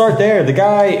 Let's start there. The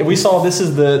guy we saw. This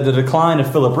is the decline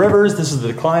of Phillip Rivers. This is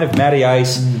the decline of Matty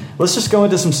Ice. Let's just go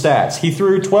into some stats. He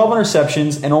threw 12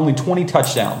 interceptions and only 20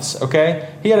 touchdowns.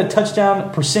 Okay, he had a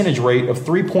touchdown percentage rate of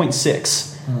 3.6.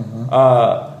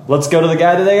 Let's go to the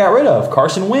guy that they got rid of,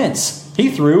 Carson Wentz. He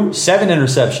threw 7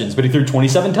 interceptions, but he threw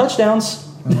 27 touchdowns.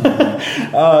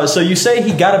 So you say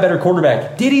he got a better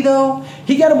quarterback. Did he, though?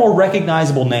 He got a more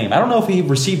recognizable name. I don't know if he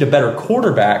received a better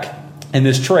quarterback in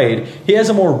this trade. He has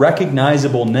a more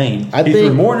recognizable name. He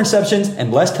threw more interceptions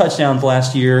and less touchdowns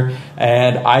last year.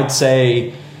 And I'd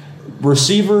say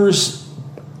receivers,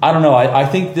 I don't know. I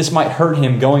think this might hurt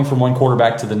him going from one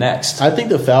quarterback to the next. I think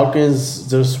the Falcons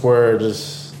They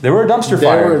were a dumpster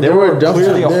fire. They were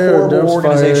clearly a horrible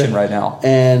organization right now.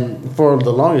 And for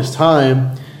the longest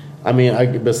time, I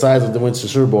mean, besides the wins to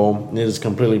Super Bowl, they just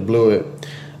completely blew it.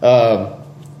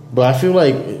 But I feel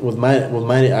like with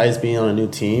Matty Ice being on a new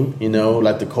team,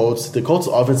 like the Colts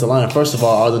offensive line, first of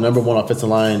all, are the number 1 offensive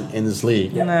line in this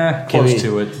league. Close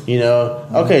to it.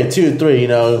 Okay, 2, 3,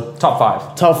 Top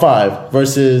 5. Top 5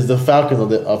 versus the Falcons on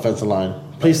the offensive line.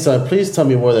 Please tell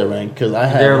me where they rank because I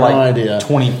have no idea.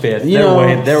 25th.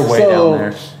 They're way down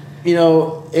there.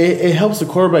 It helps the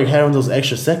quarterback having those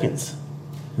extra seconds.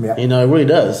 Yeah. You know, it really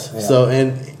does. Yeah. So,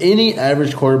 and any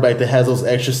average quarterback that has those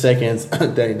extra seconds,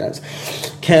 Danny Nice,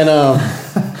 can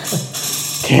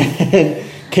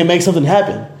make something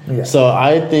happen. Yeah. So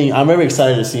I think I'm very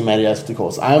excited to see Matty Ice with the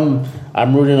Colts. I'm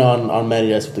rooting on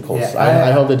Matty Ice with the Colts. Yeah,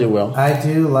 I hope they do well. I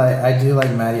do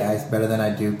like Matty Ice better than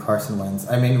I do Carson Wentz.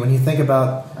 I mean, when you think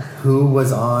about who was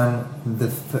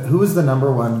the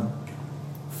number one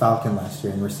Falcon last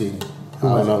year in receiving. I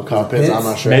don't know, Kyle Pitts. I'm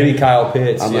not sure. Maybe Kyle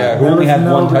Pitts. I'm Yeah, not- who only had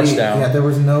one nobody- touchdown. Yeah, there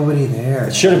was nobody there.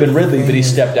 It should have been Ridley, but he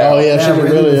stepped out. Oh, yeah, it should have been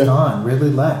Ridley Ridley. was gone. Ridley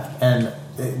left, and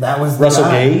that was the Russell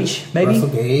guy. Gage, maybe? Russell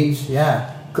Gage,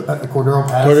 yeah. Cordero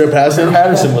Cordero Patterson?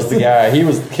 Patterson was the guy. He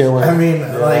was the killer. I mean,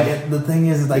 like the thing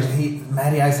is, like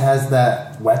Matty Ice has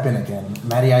that weapon again.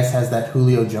 Matty Ice has that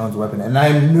Julio Jones weapon, and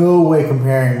I'm no way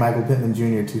comparing Michael Pittman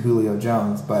Jr. to Julio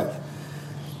Jones, but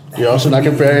You're also not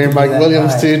comparing Mike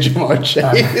Williams to Jamar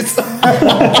Chase.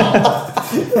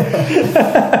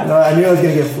 No, I knew I was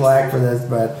going to get flack for this,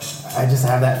 but I just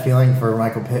have that feeling for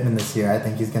Michael Pittman this year. I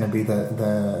think he's going to be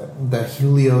the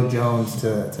Julio Jones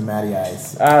to Matty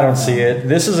Ice. I don't see it.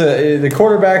 This is the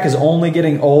quarterback is only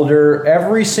getting older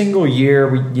every single year.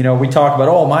 We talk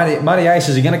about Matty Ice,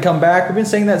 is he going to come back? We've been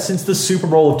saying that since the Super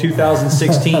Bowl of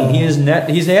 2016. He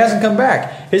hasn't come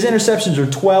back. His interceptions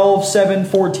are 12, 7,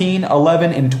 14,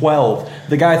 11, and 12.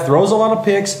 The guy throws a lot of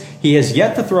picks. He has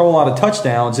yet to throw a lot of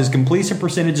touchdowns. His completion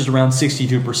percentage is around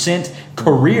 62%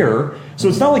 career. So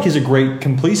it's not like he's a great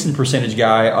completion percentage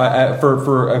guy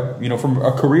from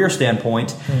a career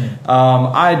standpoint.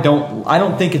 I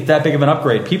don't think it's that big of an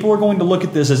upgrade. People are going to look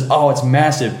at this as, oh, it's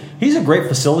massive. He's a great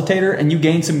facilitator, and you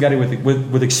gain somebody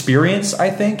with experience, I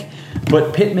think.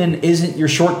 But Pittman isn't your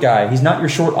short guy. He's not your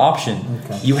short option.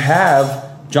 Okay. You have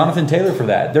Jonathan Taylor for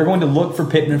that. They're going to look for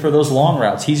Pittman for those long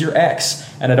routes. He's your X.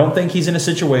 And I don't think he's in a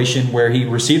situation where he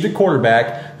received a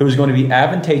quarterback who is going to be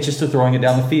advantageous to throwing it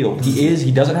down the field.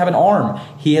 He doesn't have an arm.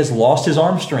 He has lost his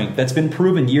arm strength. That's been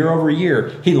proven year over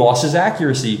year. He lost his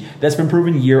accuracy. That's been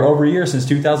proven year over year since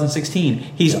 2016.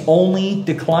 He's only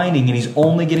declining and he's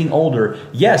only getting older.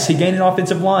 Yes, he gained an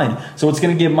offensive line. So it's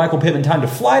going to give Michael Pittman time to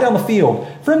fly down the field.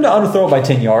 For him to underthrow it by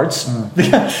 10 yards,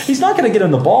 he's not going to get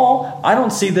him the ball. I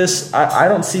don't see this. I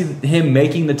don't see him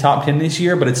making the top 10 this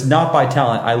year, but it's not by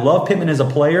talent. I love Pittman as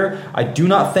a player. I do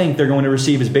not think they're going to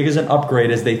receive as big as an upgrade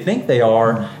as they think they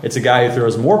are. It's a guy who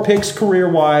throws more picks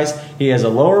career-wise. He has a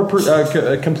lower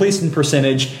completion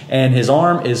percentage, and his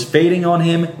arm is fading on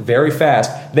him very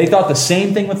fast. They thought the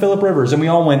same thing with Phillip Rivers, and we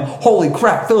all went, holy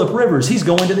crap, Phillip Rivers, he's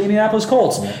going to the Indianapolis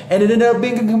Colts. And it ended up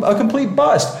being a complete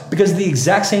bust because of the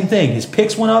exact same thing. His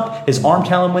picks went up, his arm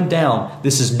talent went down.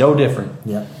 This is no different.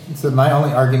 Yeah. So my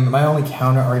only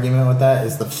counter argument with that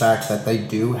is the fact that they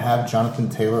do have Jonathan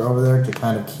Taylor over there to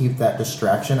kind of keep that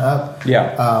distraction up.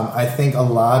 Yeah. I think a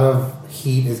lot of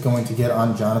heat is going to get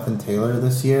on Jonathan Taylor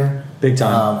this year. Big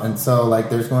time. And so,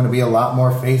 there's going to be a lot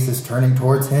more faces turning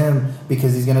towards him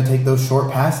because he's going to take those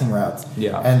short passing routes.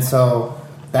 Yeah. And so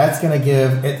that's going to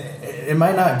give it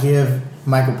might not give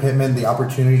Michael Pittman the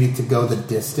opportunity to go the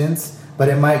distance, but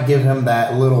it might give him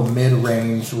that little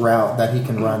mid-range route that he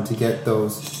can run to get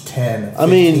those 10,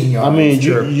 15 yards.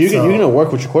 you're going to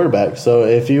work with your quarterback. So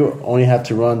if you only have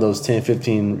to run those 10,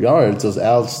 15 yards, those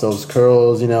outs, those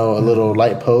curls, a little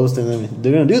light post, and then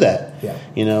they're going to do that. Yeah.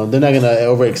 They're not going to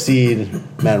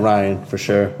over-exceed Matt Ryan for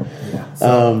sure. Yeah.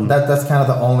 So that's kind of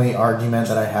the only argument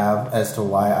that I have as to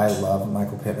why I love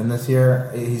Michael Pittman this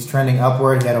year. He's trending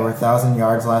upward. He had over 1,000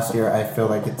 yards last year. I feel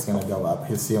like it's going to go up.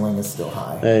 His ceiling is still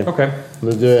high. Hey, Okay.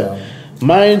 let's do it.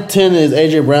 My 10 is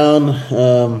A.J.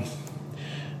 Brown.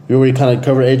 We already kind of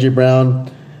covered A.J.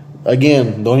 Brown.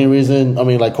 Again, the only reason,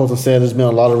 like Colton said, there's been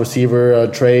a lot of receiver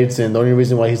trades, and the only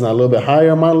reason why he's not a little bit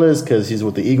higher on my list because he's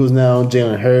with the Eagles now.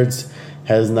 Jalen Hurts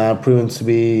has not proven to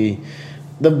be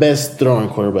the best throwing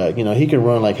quarterback. He can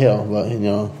run like hell, but,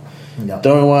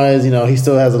 throwing-wise, he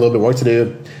still has a little bit of work to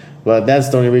do. But that's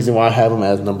the only reason why I have him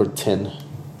as number 10.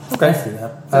 Okay. I see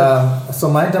that. So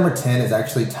my number 10 is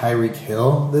actually Tyreek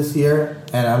Hill this year,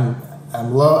 and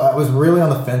I'm low. I was really on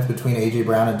the fence between A.J.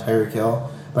 Brown and Tyreek Hill,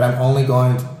 but I'm only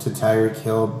going to Tyreek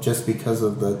Hill just because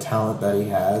of the talent that he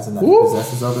has and that he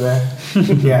possesses over there.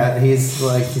 Yeah, he's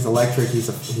electric. He's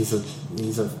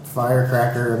a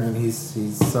firecracker. I mean,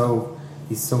 he's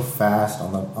so fast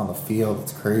on the field.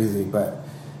 It's crazy. But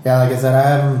yeah, like I said,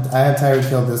 I have Tyreek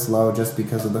Hill this low just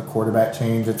because of the quarterback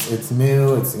change. It's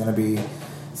new. It's going to be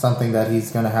something that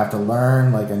he's going to have to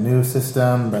learn, like a new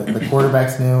system. But the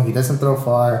quarterback's new. He doesn't throw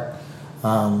far.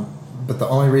 But the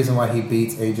only reason why he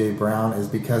beats A.J. Brown is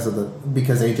because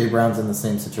A.J. Brown's in the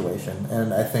same situation.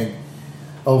 And I think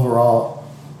overall,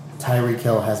 Tyreek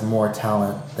Hill has more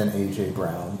talent than A.J.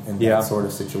 Brown in that sort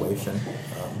of situation.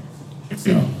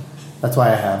 So that's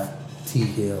why I have T.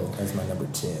 Hill as my number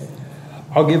 10.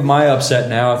 I'll give my upset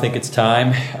now. I think it's time.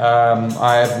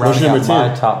 I have rounding out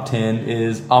my top 10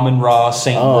 is Amon-Ra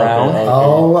St. Brown. Okay.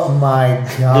 Oh my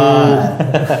God.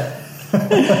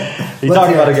 You're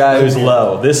talking about a guy who's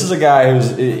low. This is a guy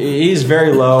he's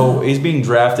very low. He's being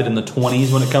drafted in the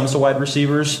 20s when it comes to wide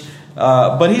receivers.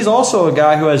 But he's also a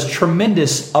guy who has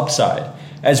tremendous upside.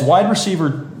 As wide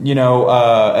receiver,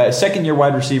 second-year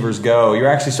wide receivers go, you're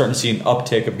actually starting to see an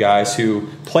uptick of guys who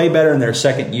play better in their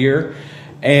second year.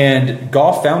 And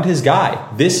Goff found his guy.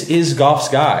 This is Goff's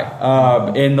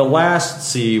guy. In the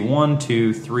last,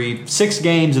 6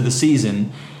 games of the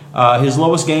season, his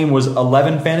lowest game was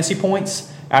 11 fantasy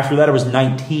points. After that, it was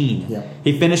 19. Yep.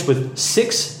 He finished with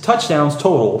 6 touchdowns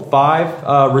total,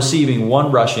 5 receiving,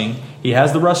 1 rushing. He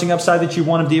has the rushing upside that you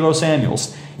want of Deebo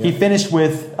Samuels. Yep. He finished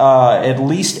with at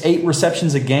least 8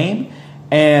 receptions a game.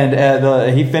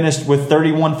 And he finished with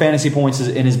 31 fantasy points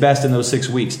in his best in those 6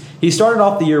 weeks. He started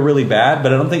off the year really bad,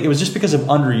 but I don't think it was just because of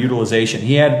underutilization.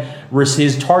 He had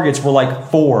his targets were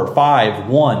like 4, 5,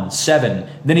 1, 7.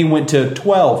 Then he went to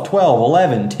 12,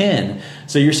 11, 10.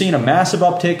 So you're seeing a massive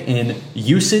uptick in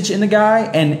usage in the guy,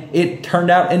 and it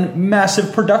turned out in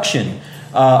massive production.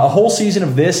 A whole season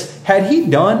of this, had he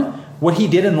done what he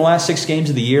did in the last 6 games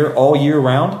of the year all year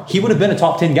round, he would have been a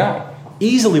top 10 guy.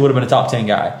 Easily would have been a top 10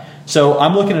 guy. So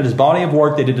I'm looking at his body of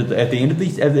work they did at the end of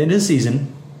the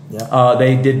season. Yeah.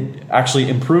 They did actually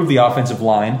improve the offensive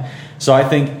line. So I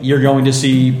think you're going to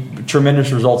see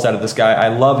tremendous results out of this guy. I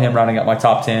love him rounding up my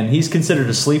top 10. He's considered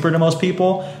a sleeper to most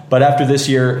people, but after this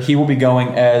year, he will be going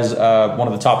as one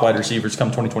of the top wide receivers come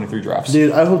 2023 drafts.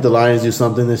 Dude, I hope the Lions do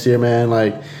something this year, man.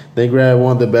 Like, they grab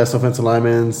one of the best offensive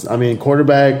linemen. I mean,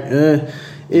 quarterback,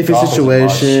 iffy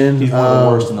situation. He's one of the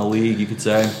worst in the league, you could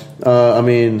say. But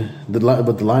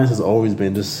the Lions has always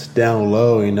been just down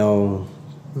low, the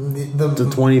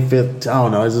 25th. I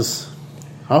don't know. It's just,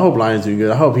 I hope Lions do good.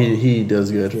 I hope he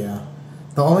does good. Yeah.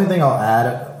 The only thing I'll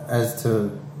add as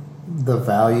to the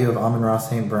value of Amon-Ra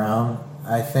St. Brown,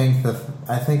 I think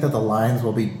that the Lions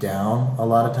will be down a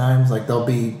lot of times. Like, they'll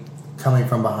be coming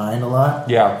from behind a lot.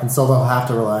 Yeah. And so they'll have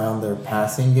to rely on their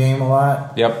passing game a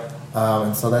lot. Yep.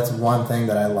 And so that's one thing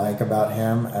that I like about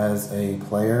him as a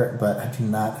player, but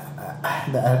I'm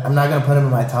not going to put him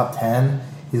in my top 10.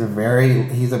 He's a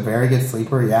very good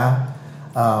sleeper, yeah.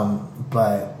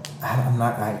 But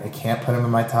I can't put him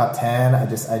in my top 10.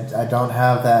 I don't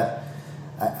have that.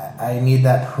 I need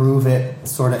that prove it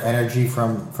sort of energy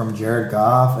from Jared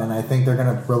Goff, and I think they're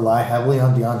going to rely heavily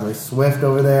on DeAndre Swift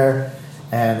over there,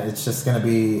 and it's just going to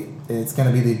be the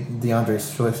DeAndre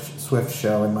Swift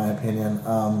show, in my opinion.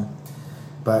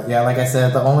 But yeah, like I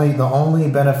said, the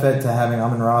only benefit to having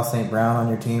Amon-Ra St. Brown on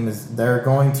your team is they're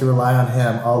going to rely on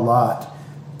him a lot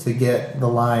to get the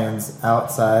Lions out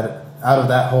of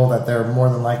that hole that they're more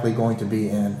than likely going to be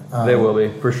in. They will be,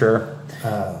 for sure.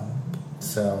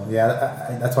 So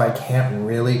yeah, that's why I can't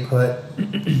really put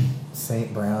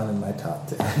St. Brown in my top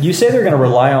 10. You say they're going to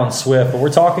rely on Swift, but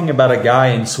we're talking about a guy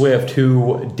in Swift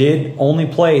who did only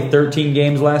play 13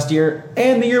 games last year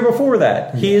and the year before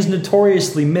that. He has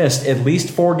notoriously missed at least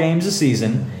 4 games a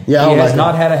season. Yeah, he has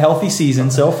not had a healthy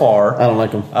season so far. I don't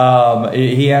like him.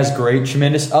 He has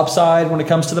tremendous upside when it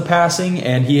comes to the passing,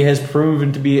 and he has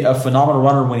proven to be a phenomenal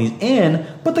runner when he's in,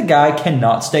 but the guy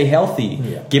cannot stay healthy.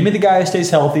 Yeah. Give me the guy who stays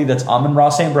healthy. That's Amon-Ra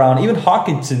St. Brown. Even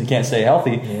Hawkinson can't stay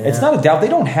healthy. Yeah. It's not a doubt.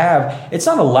 It's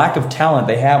not a lack of talent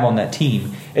they have on that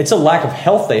team. It's a lack of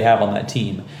health they have on that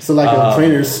team. It's a lack of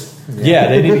trainers. Yeah,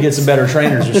 they need to get some better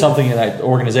trainers or something in that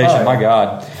organization. Oh, yeah. My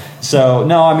God. So,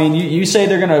 no, I mean, you say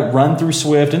they're going to run through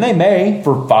Swift, and they may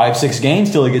for 5-6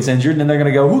 games till he gets injured, and then they're going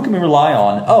to go, who can we rely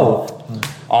on? Oh,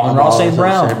 Amon-Ra St.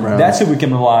 Brown. That's who we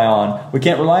can rely on. We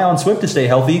can't rely on Swift to stay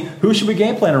healthy. Who should we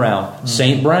game plan around?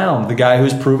 St. Brown, the guy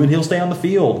who's proven he'll stay on the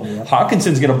field. Yep.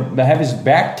 Hawkinson's going to have his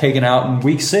back taken out in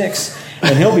week 6.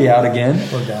 And he'll be out again.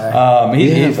 Poor guy.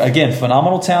 He's again,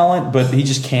 phenomenal talent, but he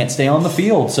just can't stay on the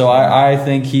field. So I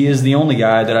think he is the only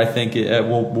guy that I think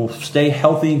will stay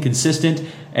healthy and consistent.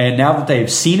 And now that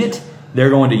they've seen it, they're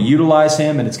going to utilize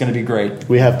him, and it's going to be great.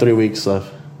 We have 3 weeks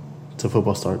left till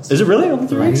football starts. Is it really only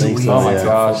 3 weeks? Oh my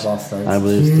gosh. I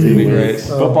believe it's 3 weeks.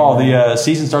 Football, the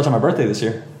season starts on my birthday this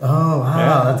year. Oh,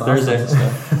 wow. That's Thursday.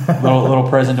 awesome. So, little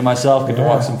present to myself. Get to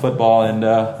watch some football, and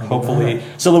hopefully.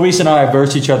 So Luis and I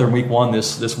versed each other in week 1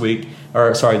 this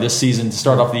season. To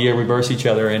start off the year, we versed each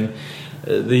other, and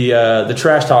the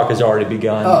trash talk has already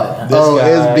begun. Oh, yeah. This guy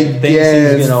it's began.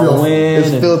 thinks he's going to win.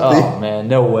 It's filthy. Oh man,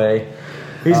 no way.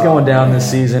 He's going down this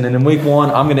season, and in week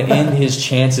 1, I'm going to end his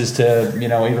chances to,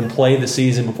 even play the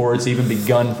season before it's even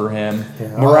begun for him.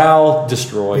 Yeah, morale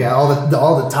destroyed. Yeah,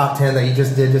 all the top 10 that you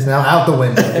just did just now out the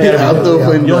window. Out the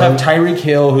window. You'll have Tyreek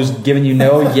Hill, who's giving you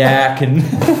no yak, and.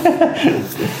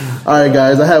 All right,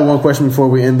 guys. I have one question before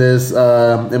we end this.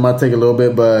 It might take a little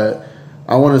bit, but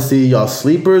I want to see y'all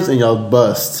sleepers and y'all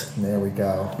bust. There we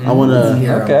go. I want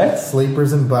to. Okay.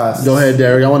 Sleepers and busts. Go ahead,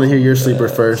 Derek. I want to hear your sleeper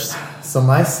first. So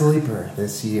my sleeper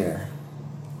this year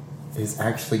is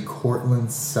actually Courtland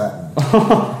Sutton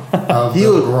of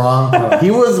the Broncos.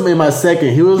 He was in my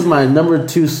second. He was my number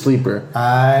 2 sleeper.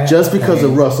 Just because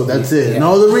of Russell. That's it. Yeah.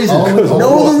 No other reason.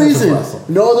 No other reason.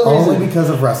 Only because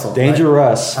of Russell. Danger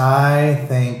Russ. I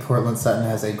think Courtland Sutton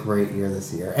has a great year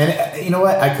this year. And you know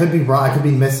what? I could be wrong. I could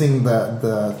be missing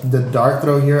the dart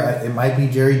throw here. It might be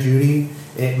Jerry Jeudy.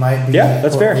 It might be. Yeah,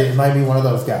 that's fair. It might be one of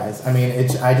those guys. I mean,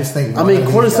 I just think.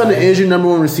 Courtland Sutton is your number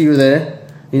 1 receiver there.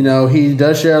 He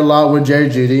does share a lot with Jerry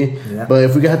Jeudy. Yeah. But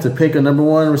if we had to pick a number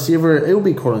 1 receiver, it would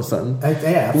be Courtland Sutton.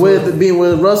 Yeah,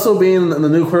 with Russell being the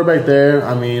new quarterback there,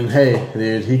 I mean, hey,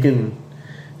 dude, he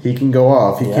can go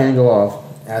off. He can go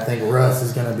off. I think Russ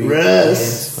is going to be.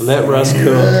 Let Russ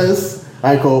go. Russ. All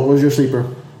right, Cole. What's your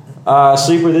sleeper?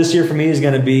 Sleeper this year for me is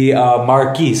going to be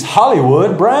Marquise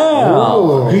Hollywood Brown.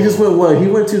 Ooh. He just went what? He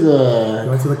went to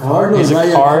the Cardinals. He's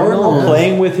a Cardinal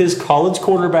playing with his college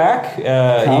quarterback. He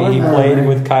played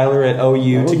with Kyler at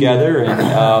OU together,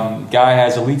 and guy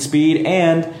has elite speed,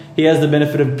 and he has the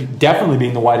benefit of definitely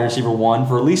being the wide receiver 1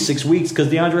 for at least 6 weeks because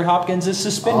DeAndre Hopkins is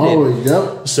suspended.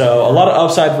 Oh, yep. So a lot of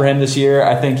upside for him this year.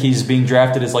 I think he's being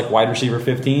drafted as wide receiver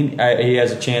 15. He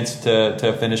has a chance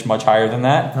to finish much higher than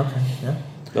that. Okay, yeah.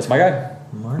 That's my guy.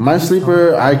 My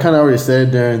sleeper, I kind of already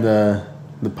said during the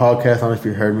podcast. I don't know if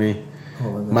you heard me.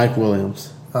 Mike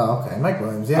Williams. Oh, okay. Mike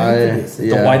Williams. Yeah.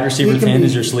 The wide receiver 10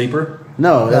 is your sleeper?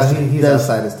 No, he's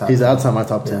outside his top 10. He's outside my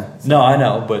top 10. Yeah. No, I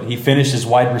know, but he finished as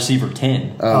wide receiver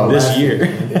 10 this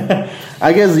year.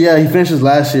 I guess, he finishes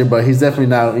last year, but he's definitely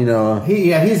not,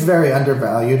 he's very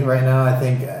undervalued right now. I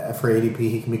think for ADP,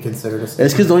 he can be considered a sleeper.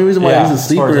 It's because the only reason why he's a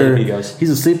sleeper, he's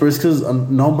a sleeper is because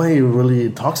nobody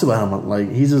really talks about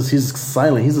him. He's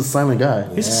silent. He's a silent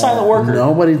guy. He's a silent worker.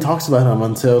 Nobody talks about him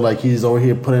until he's over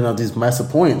here putting out these massive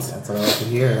points. That's what I like to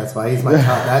hear. That's why he's my top.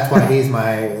 That's why he's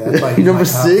number my top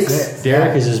 6.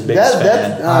 Derek is his biggest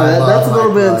fan. That's a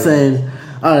little bit insane.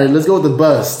 All right, let's go with the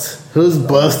bust. Who's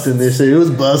busting this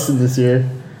year?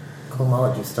 Cool, I'll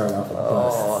let you start off with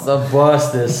bust. Oh, the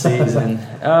bust this season.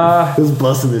 Who's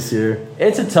busting this year?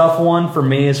 It's a tough one for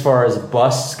me as far as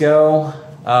busts go.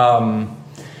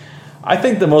 I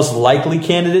think the most likely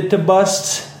candidate to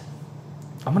bust,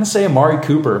 I'm going to say Amari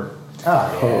Cooper.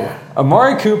 Oh, yeah.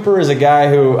 Amari Cooper is a guy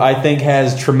who I think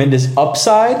has tremendous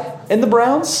upside in the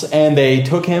Browns, and they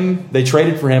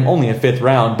traded for him only in 5th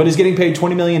round, but he's getting paid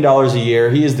 $20 million a year.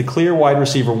 He is the clear wide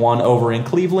receiver 1 over in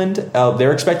Cleveland.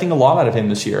 They're expecting a lot out of him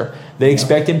this year. They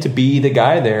expect him to be the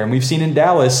guy there, and we've seen in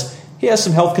Dallas, he has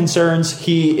some health concerns.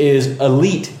 He is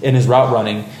elite in his route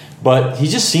running, but he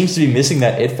just seems to be missing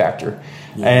that it factor.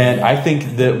 Yeah. And I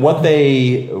think that what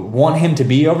they want him to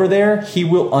be over there, he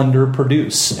will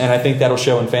underproduce, and I think that'll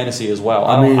show in fantasy as well.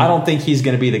 I don't think he's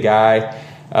going to be the guy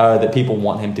that people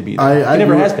want him to be. He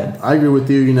never has been. I agree with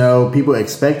you. People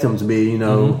expect him to be,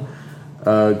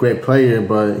 a great player,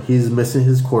 but he's missing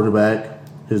his quarterback,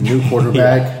 his new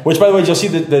quarterback. Yeah. Which, by the way, you'll see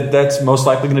that's most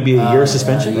likely going to be a year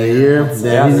suspension. A year.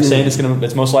 Yeah, they're saying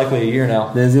it's most likely a year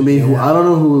now. There's going to be I don't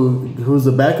know who's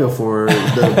the backup for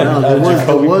the Browns.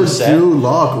 It was Drew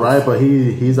Lock, right? But I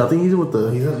think he's with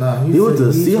the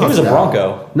Seahawks. He was a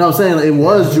Bronco. No, I'm saying it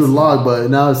was Drew Lock, but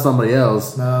now it's somebody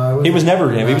else. No, he was never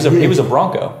him. He was a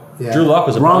Bronco. Yeah. Drew Lock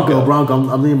was a Bronco. I'm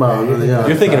thinking about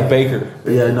You're thinking of Baker.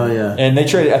 Yeah. And they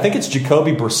traded. I think it's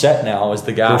Jacoby Brissett now is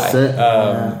the guy.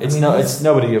 It's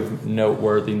nobody of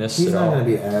noteworthiness. He's not going to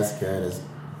be as good as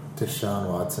Deshaun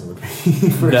Watson would be.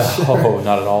 No,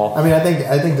 not at all. I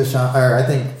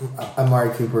think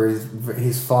Amari Cooper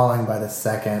he's falling by the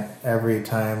second every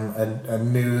time a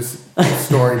news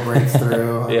story breaks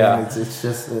through.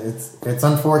 It's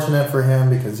unfortunate for him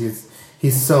because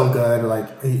he's so good.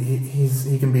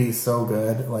 He can be so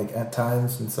good at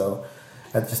times, and so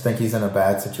I just think he's in a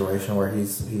bad situation where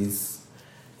he's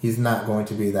not going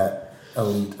to be that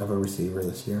elite of a receiver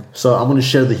this year. So I'm going to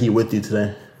share the heat with you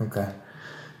today. Okay.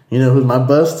 You know who's my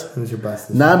bust? Who's your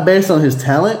bust? Not based on his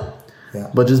talent,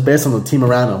 but just based on the team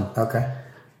around him. Okay.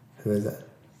 Who is that?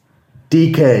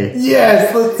 DK.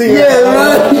 Yes, let's see.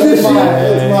 It's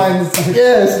mine.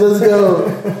 Yes, let's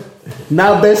go.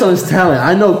 Not based on his talent.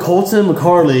 I know Colton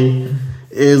McCarley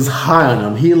is high on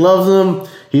him. He loves him.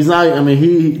 He's not.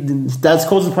 That's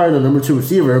Colton's probably the number 2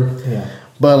 receiver. Yeah.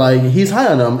 But like he's high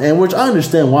on him, and which I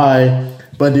understand why.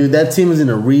 But dude, that team is in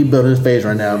a rebuilding phase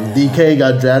right now. DK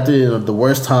got drafted at the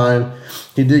worst time.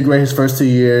 He did great his first 2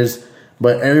 years,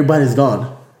 but everybody's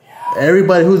gone.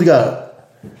 Everybody, who's got?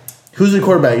 Who's the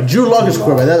quarterback? Drew Lock is the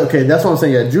quarterback. That's what I'm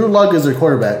saying. Yeah, Drew Lock is their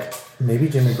quarterback. Maybe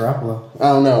Jimmy Garoppolo.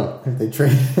 I don't know if they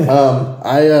trade.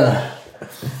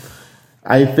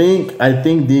 I think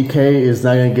DK is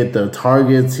not gonna get the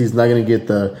targets. He's not gonna get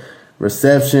the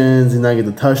receptions. He's not gonna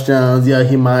get the touchdowns. Yeah,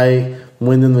 he might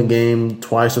win them the game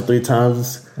twice or 3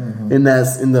 times in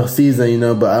the season,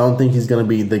 but I don't think he's gonna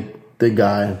be the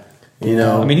guy. I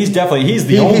mean, he's the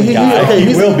only guy.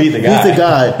 He will be the guy. He's the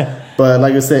guy. But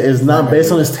like I said, it's not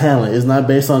based on his talent. It's not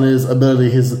based on his ability,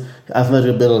 his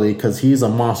athletic ability, because he's a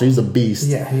monster. He's a beast.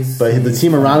 Yeah, but the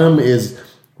team around him is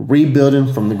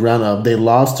rebuilding from the ground up. They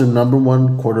lost their number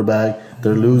 1 quarterback.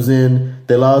 They're losing.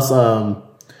 They lost.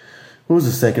 Who was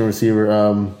the second receiver?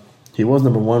 He was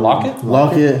number 1.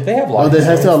 Lockett. They have Lockett. Oh, they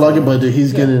have still Lockett, but dude,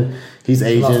 he's getting. He's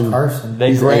Asian.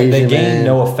 They gained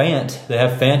Noah Fant. They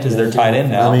have Fant as their tight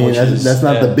end now. I mean, that's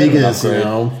not the biggest,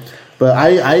 But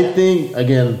I think,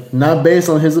 again, not based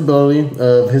on his ability,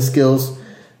 his skills,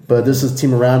 but this is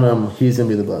team around him. He's going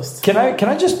to be the best. Can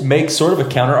I just make sort of a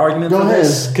counter argument for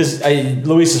this? Because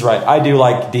Luis is right. I do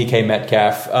like DK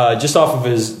Metcalf. Just off of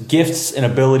his gifts and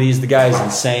abilities, the guy is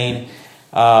insane.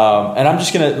 And I'm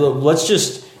just going to, let's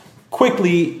just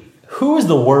quickly, who is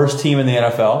the worst team in the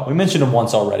NFL? We mentioned him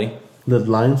once already. The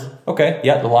Lions? Okay,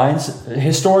 yeah, the Lions.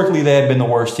 Historically, they have been the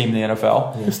worst team in the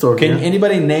NFL. Historically. Can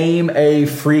anybody name a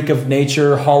freak of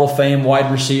nature, Hall of Fame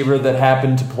wide receiver that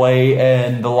happened to play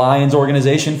in the Lions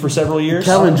organization for several years?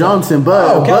 Calvin Johnson,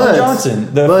 Calvin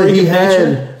Johnson, the freak of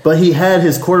nature. But he had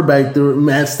his quarterback,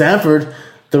 Matt Stafford,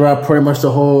 throughout pretty much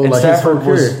the whole. And Stafford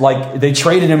was they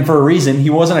traded him for a reason.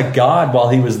 He wasn't a god while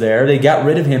he was there. They got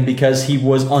rid of him because he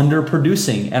was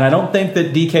underproducing. And I don't think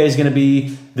that DK is going to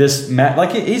be this.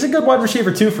 He's a good wide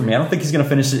receiver too for me. I don't think he's going to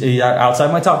finish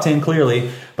outside my top 10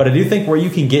 clearly. But I do think where you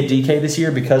can get DK this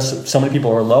year because so many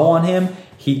people are low on him.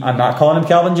 I'm not calling him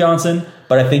Calvin Johnson,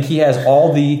 but I think he has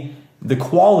all the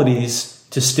qualities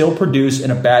to still produce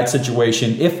in a bad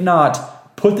situation. If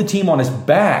not, put the team on his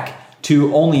back.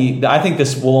 I think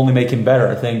this will only make him better.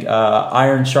 I think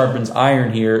iron sharpens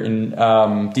iron here, and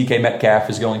DK Metcalf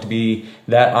is going to be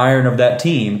that iron of that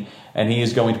team, and he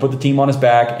is going to put the team on his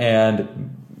back and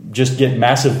just get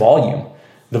massive volume.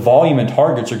 The volume and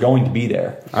targets are going to be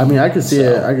there. I mean, I can see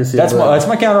it. I can see that's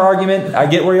my counter argument. I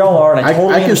get where y'all are, and I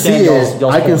totally understand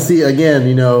y'all's I can see again.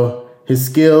 His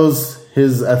skills,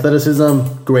 his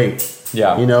athleticism, great.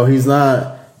 Yeah. He's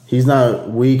not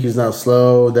weak. He's not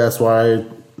slow. That's why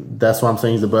I'm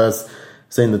saying he's the best.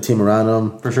 Saying the team around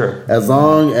him for sure. As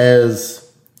long as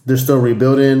they're still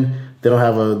rebuilding, they don't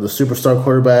have the superstar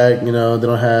quarterback. They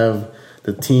don't have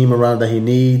the team around that he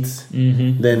needs.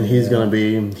 Mm-hmm. Then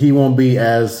he won't be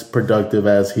as productive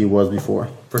as he was before.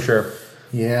 For sure.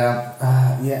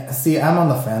 Yeah. See, I'm on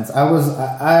the fence.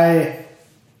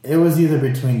 It was either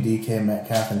between DK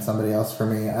Metcalf and somebody else for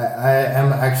me. I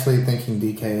am actually thinking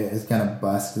DK is going to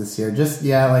bust this year. Just,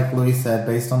 like Luis said,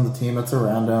 based on the team that's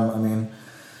around him. I mean,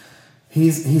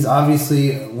 he's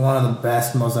obviously one of the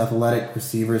best, most athletic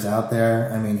receivers out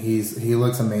there. I mean, he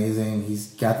looks amazing.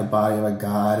 He's got the body of a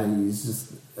god. He's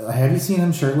just... Have you seen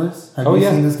him shirtless? Have you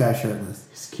seen this guy shirtless?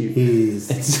 He's cute.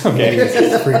 It's okay.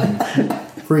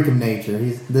 He's freak of nature.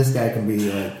 This guy can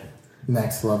be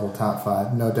next level top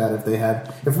 5, no doubt.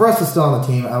 If Russ was still on the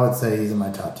team, I would say he's in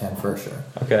my top 10 for sure.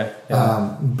 Okay.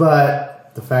 Yeah.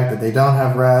 But the fact that they don't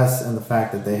have Russ and the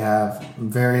fact that they have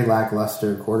very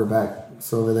lackluster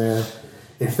quarterbacks over there,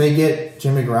 if they get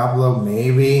Jimmy Garoppolo,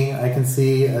 maybe I can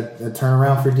see a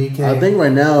turnaround for DK. I think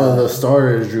right now the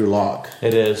starter is Drew Lock.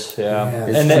 It is, yeah.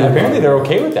 And apparently they're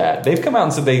okay with that. They've come out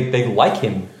and said they like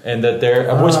him and that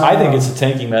which I think it's a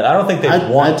tanking method. I don't think they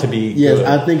want to be. Yes, good.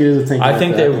 I think it is a tanking.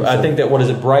 I think that what is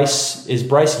it?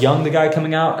 Bryce Young, the guy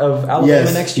coming out of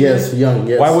Alabama next year? Yes, Young.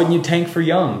 Yes. Why wouldn't you tank for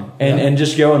Young and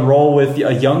just go and roll with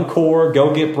a young core?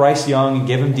 Go get Bryce Young and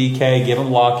give him DK, give him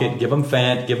Lockett, give him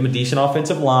Fant, give him a decent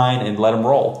offensive line, and let him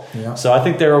roll. Yeah. So I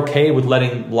think they're okay with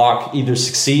letting Locke either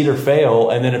succeed or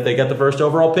fail, and then if they get the first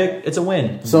overall pick, it's a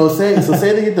win. So say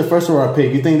they get the first overall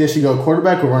pick. You think they should go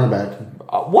quarterback or running back?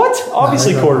 What?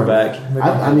 Obviously quarterback.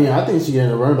 I think they should get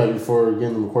a running back before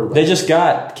getting them a quarterback. They just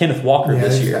got Kenneth Walker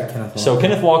this year.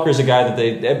 Kenneth Walker is a guy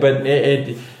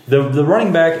that the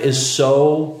running back is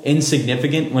so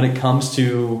insignificant when it comes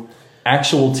to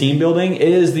actual team building. It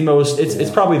is the most.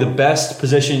 It's probably the best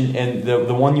position and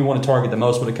the one you want to target the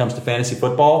most when it comes to fantasy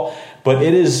football. But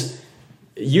it is.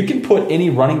 You can put any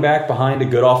running back behind a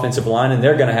good offensive line, and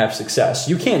they're going to have success.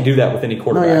 You can't do that with any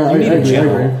quarterback. You need a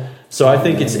general. So I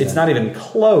think it's not even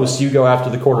close. You go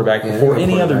after the quarterback before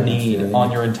any other need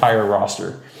on your entire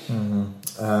roster.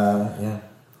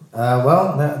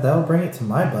 Well, that'll bring it to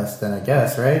my bust then, I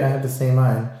guess, right? I have to say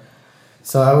mine.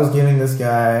 So I was giving this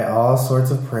guy all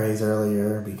sorts of praise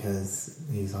earlier because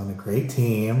he's on a great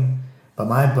team. But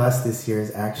my bust this year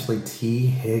is actually T.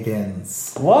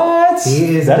 Higgins. What?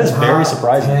 That is very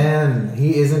surprising. 10.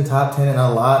 He is in top 10 in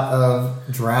a lot of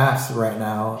drafts right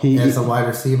now as a wide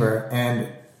receiver. And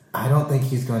I don't think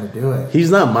he's going to do it.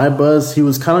 He's not my buzz. He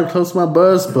was kind of close to my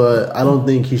buzz, but I don't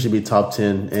think he should be top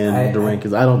 10 in the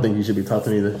rankings. I don't think he should be top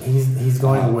 10 either. He's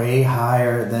going way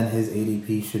higher than his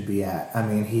ADP should be at. I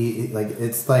mean,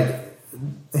 it's like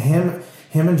him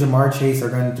and Jamar Chase are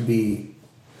going to be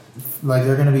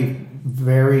they're going to be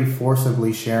very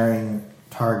forcibly sharing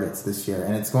targets this year,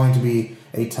 and it's going to be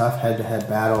a tough head-to-head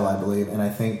battle, I believe. And I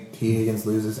think T. Higgins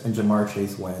loses and Jamar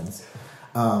Chase wins.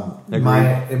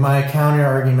 My counter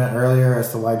argument earlier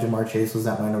as to why Jamar Chase was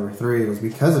at my number 3 was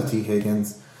because of T.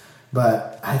 Higgins,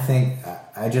 but I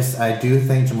do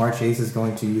think Jamar Chase is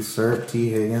going to usurp T.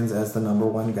 Higgins as the number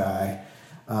 1 guy.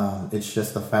 It's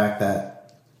just the fact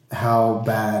that how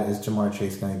bad is Jamar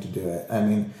Chase going to do it? I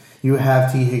mean, you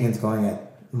have T. Higgins going at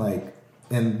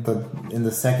in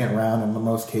the second round in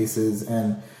most cases,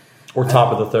 or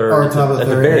top of the third, or top of the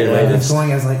third. Very latest. It's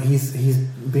going as he's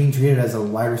being treated as a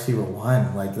wide receiver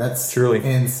 1. That's truly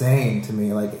insane to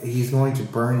me. He's going to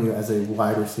burn you as a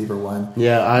wide receiver 1.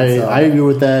 Yeah, I agree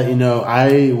with that.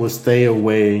 I will stay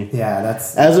away. Yeah,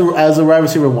 that's as a wide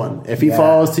receiver 1. If he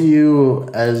falls to you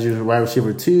as your wide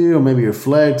receiver 2 or maybe your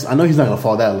flex, I know he's not going to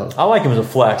fall that low. I like him as a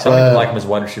flex. I don't even like him as a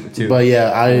wide receiver 2. But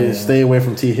I stay away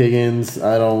from T. Higgins.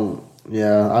 I don't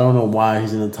know why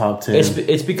he's in the top 10.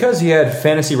 It's because he had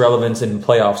fantasy relevance in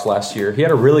playoffs last year. He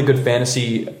had a really good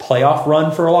fantasy playoff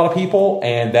run for a lot of people,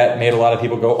 and that made a lot of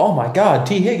people go, "Oh my God,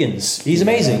 T. Higgins, he's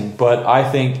amazing." But I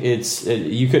think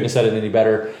you couldn't have said it any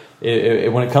better.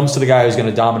 When it comes to the guy who's going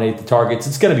to dominate the targets,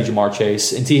 it's going to be Jamar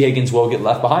Chase, and T. Higgins will get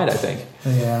left behind, I think.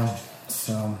 Yeah.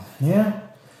 So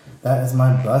that is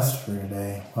my bust for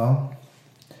today. Well,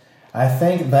 I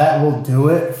think that will do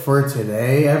it for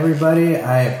today, everybody.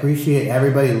 I appreciate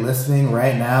everybody listening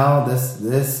right now. This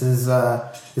is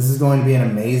going to be an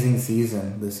amazing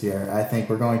season this year. I think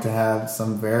we're going to have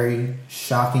some very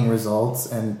shocking results,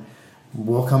 and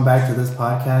we'll come back to this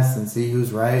podcast and see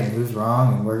who's right and who's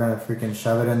wrong, and we're going to freaking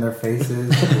shove it in their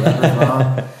faces, whoever's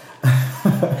wrong.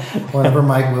 Whenever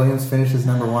Mike Williams finishes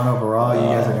number 1 overall, you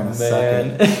guys are going to suck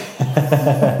it.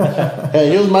 Hey,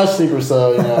 he was my sleeper,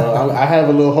 so I have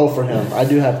a little hope for him. I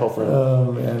do have hope for him.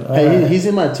 Oh man! Hey, he's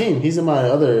in my team. He's in my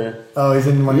other. Oh, he's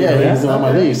in one. Yeah, he's in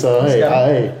my league. So hey,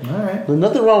 all right. There's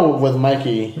nothing wrong with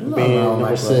Mikey being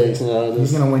number 6.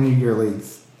 He's going to win you your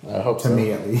leagues. I hope to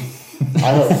me at least.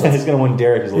 I hope so. He's going to win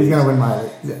Derek's league. He's going to win my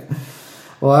league. Yeah.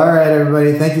 Well, all right,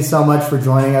 everybody. Thank you so much for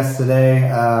joining us today.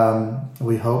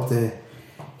 We hope to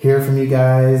hear from you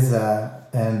guys,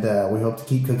 and we hope to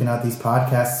keep cooking out these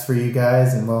podcasts for you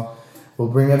guys, and we'll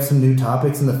bring up some new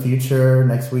topics in the future.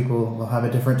 Next week we'll have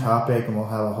a different topic, and we'll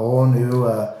have a whole new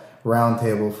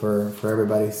roundtable for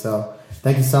everybody. So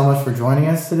thank you so much for joining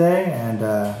us today, and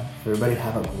everybody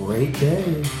have a great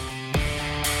day.